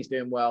company's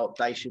doing well,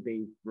 they should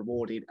be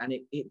rewarded. And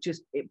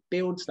it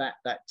builds that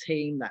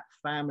team, that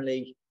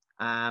family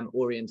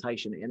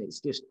orientation. And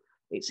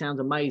it sounds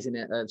amazing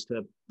as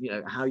to, you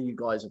know, how you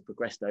guys have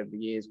progressed over the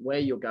years, where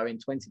you're going.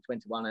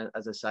 2021,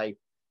 as I say,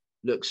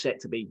 looks set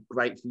to be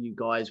great for you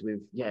guys with,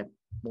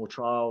 more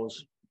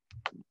trials,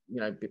 you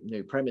know,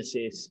 new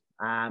premises,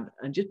 and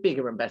just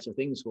bigger and better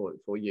things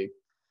for you.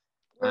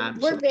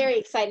 We're very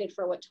excited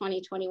for what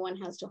 2021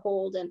 has to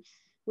hold, and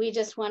we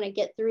just want to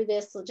get through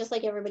this, just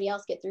like everybody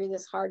else, get through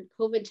this hard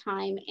COVID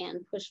time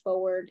and push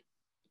forward.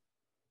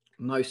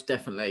 Most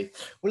definitely.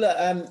 Well,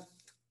 look,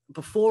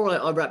 before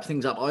I wrap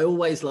things up, I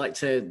always like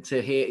to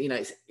hear, you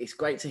know, it's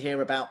great to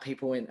hear about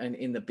people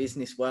in the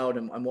business world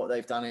and what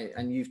they've done,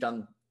 and you've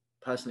done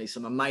personally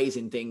some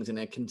amazing things and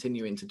are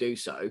continuing to do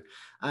so.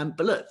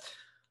 But look,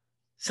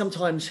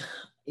 sometimes,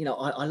 you know,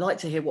 I like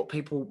to hear what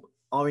people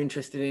are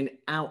interested in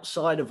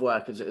outside of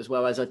work as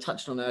well. As I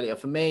touched on earlier,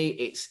 for me,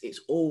 it's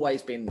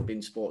always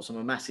been sports. I'm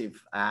a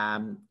massive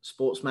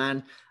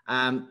sportsman.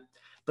 But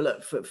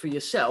look, for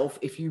yourself,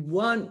 if you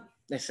weren't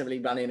necessarily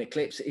running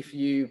Eclipse, if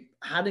you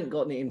hadn't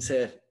gotten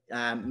into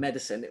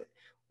medicine,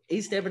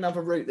 is there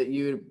another route that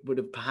you would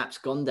have perhaps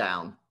gone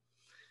down?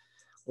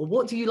 Or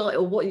what do you like,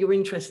 or what are your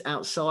interests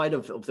outside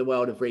of the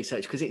world of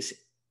research? Because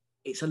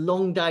it's a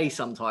long day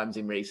sometimes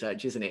in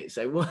research, isn't it?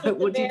 So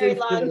what do you do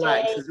to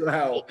relax as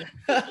well?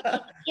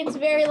 It's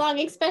very long,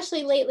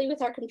 especially lately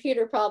with our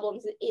computer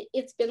problems.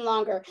 It's been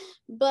longer.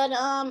 But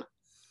I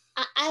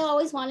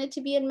always wanted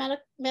to be in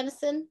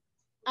medicine.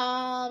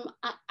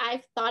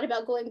 I've thought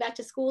about going back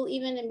to school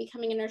even and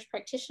becoming a nurse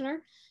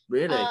practitioner.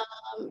 Really?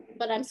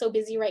 But I'm so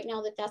busy right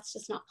now that that's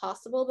just not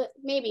possible. But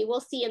maybe we'll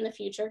see in the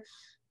future.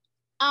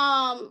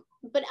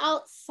 But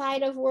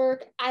outside of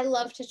work, I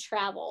love to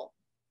travel.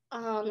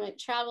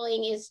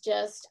 Traveling is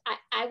just,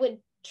 I would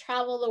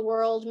travel the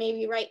world,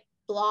 maybe write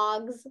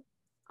blogs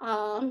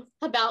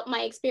about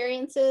my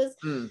experiences.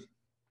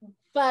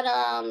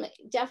 But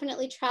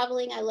definitely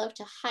traveling. I love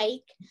to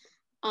hike.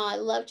 I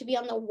love to be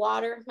on the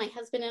water. My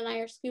husband and I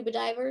are scuba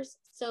divers,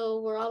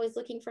 so we're always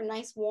looking for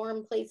nice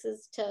warm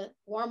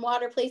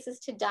water places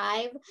to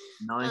dive.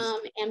 Nice.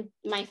 And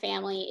my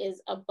family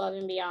is above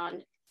and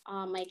beyond.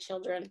 My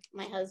children,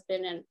 my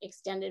husband, and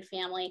extended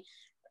family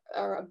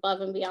are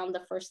above and beyond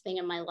the first thing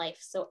in my life.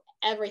 So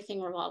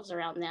everything revolves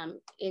around them,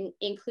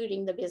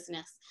 including the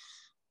business.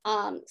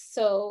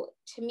 So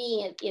to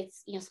me,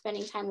 it's, you know,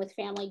 spending time with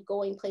family,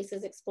 going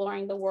places,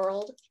 exploring the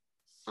world.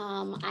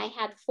 I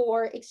had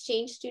 4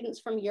 exchange students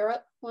from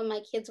Europe when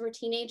my kids were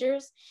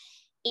teenagers,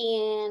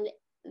 and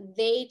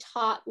they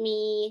taught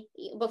me,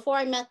 before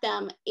I met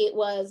them, it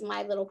was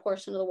my little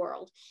portion of the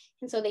world.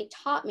 And so they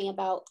taught me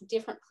about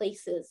different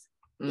places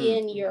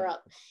in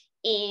Europe.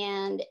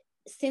 And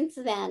since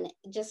then,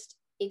 just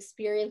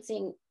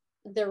experiencing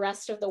the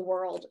rest of the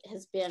world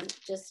has been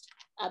just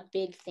a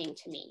big thing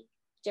to me.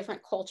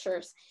 Different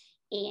cultures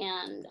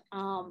and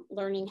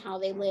learning how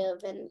they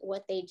live and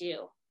what they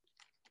do.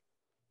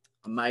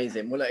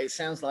 Amazing. Well, it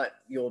sounds like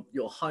your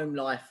home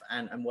life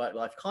and work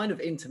life kind of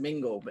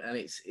intermingle, and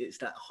it's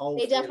that whole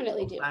they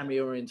definitely do family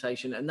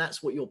orientation, and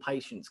that's what your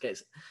patients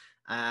gets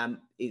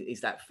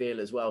is that feel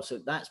as well. So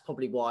that's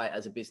probably why,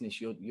 as a business,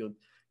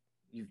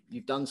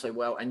 you've done so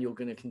well, and you're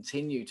going to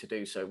continue to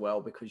do so well,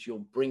 because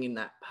you're bringing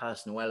that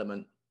personal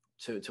element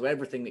to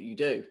everything that you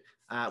do.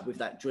 With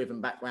that driven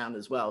background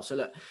as well. So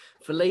look,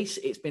 Felice,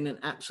 it's been an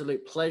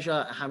absolute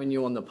pleasure having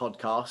you on the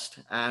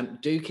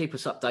podcast. Do keep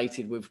us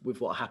updated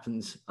with what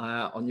happens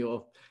on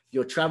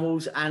your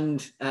travels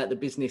and the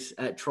business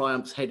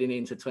triumphs heading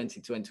into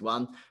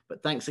 2021.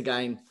 But thanks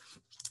again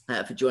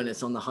for joining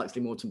us on the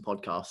Huxley Morton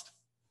podcast.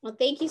 Well,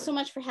 thank you so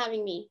much for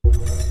having me.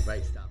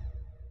 Great stuff.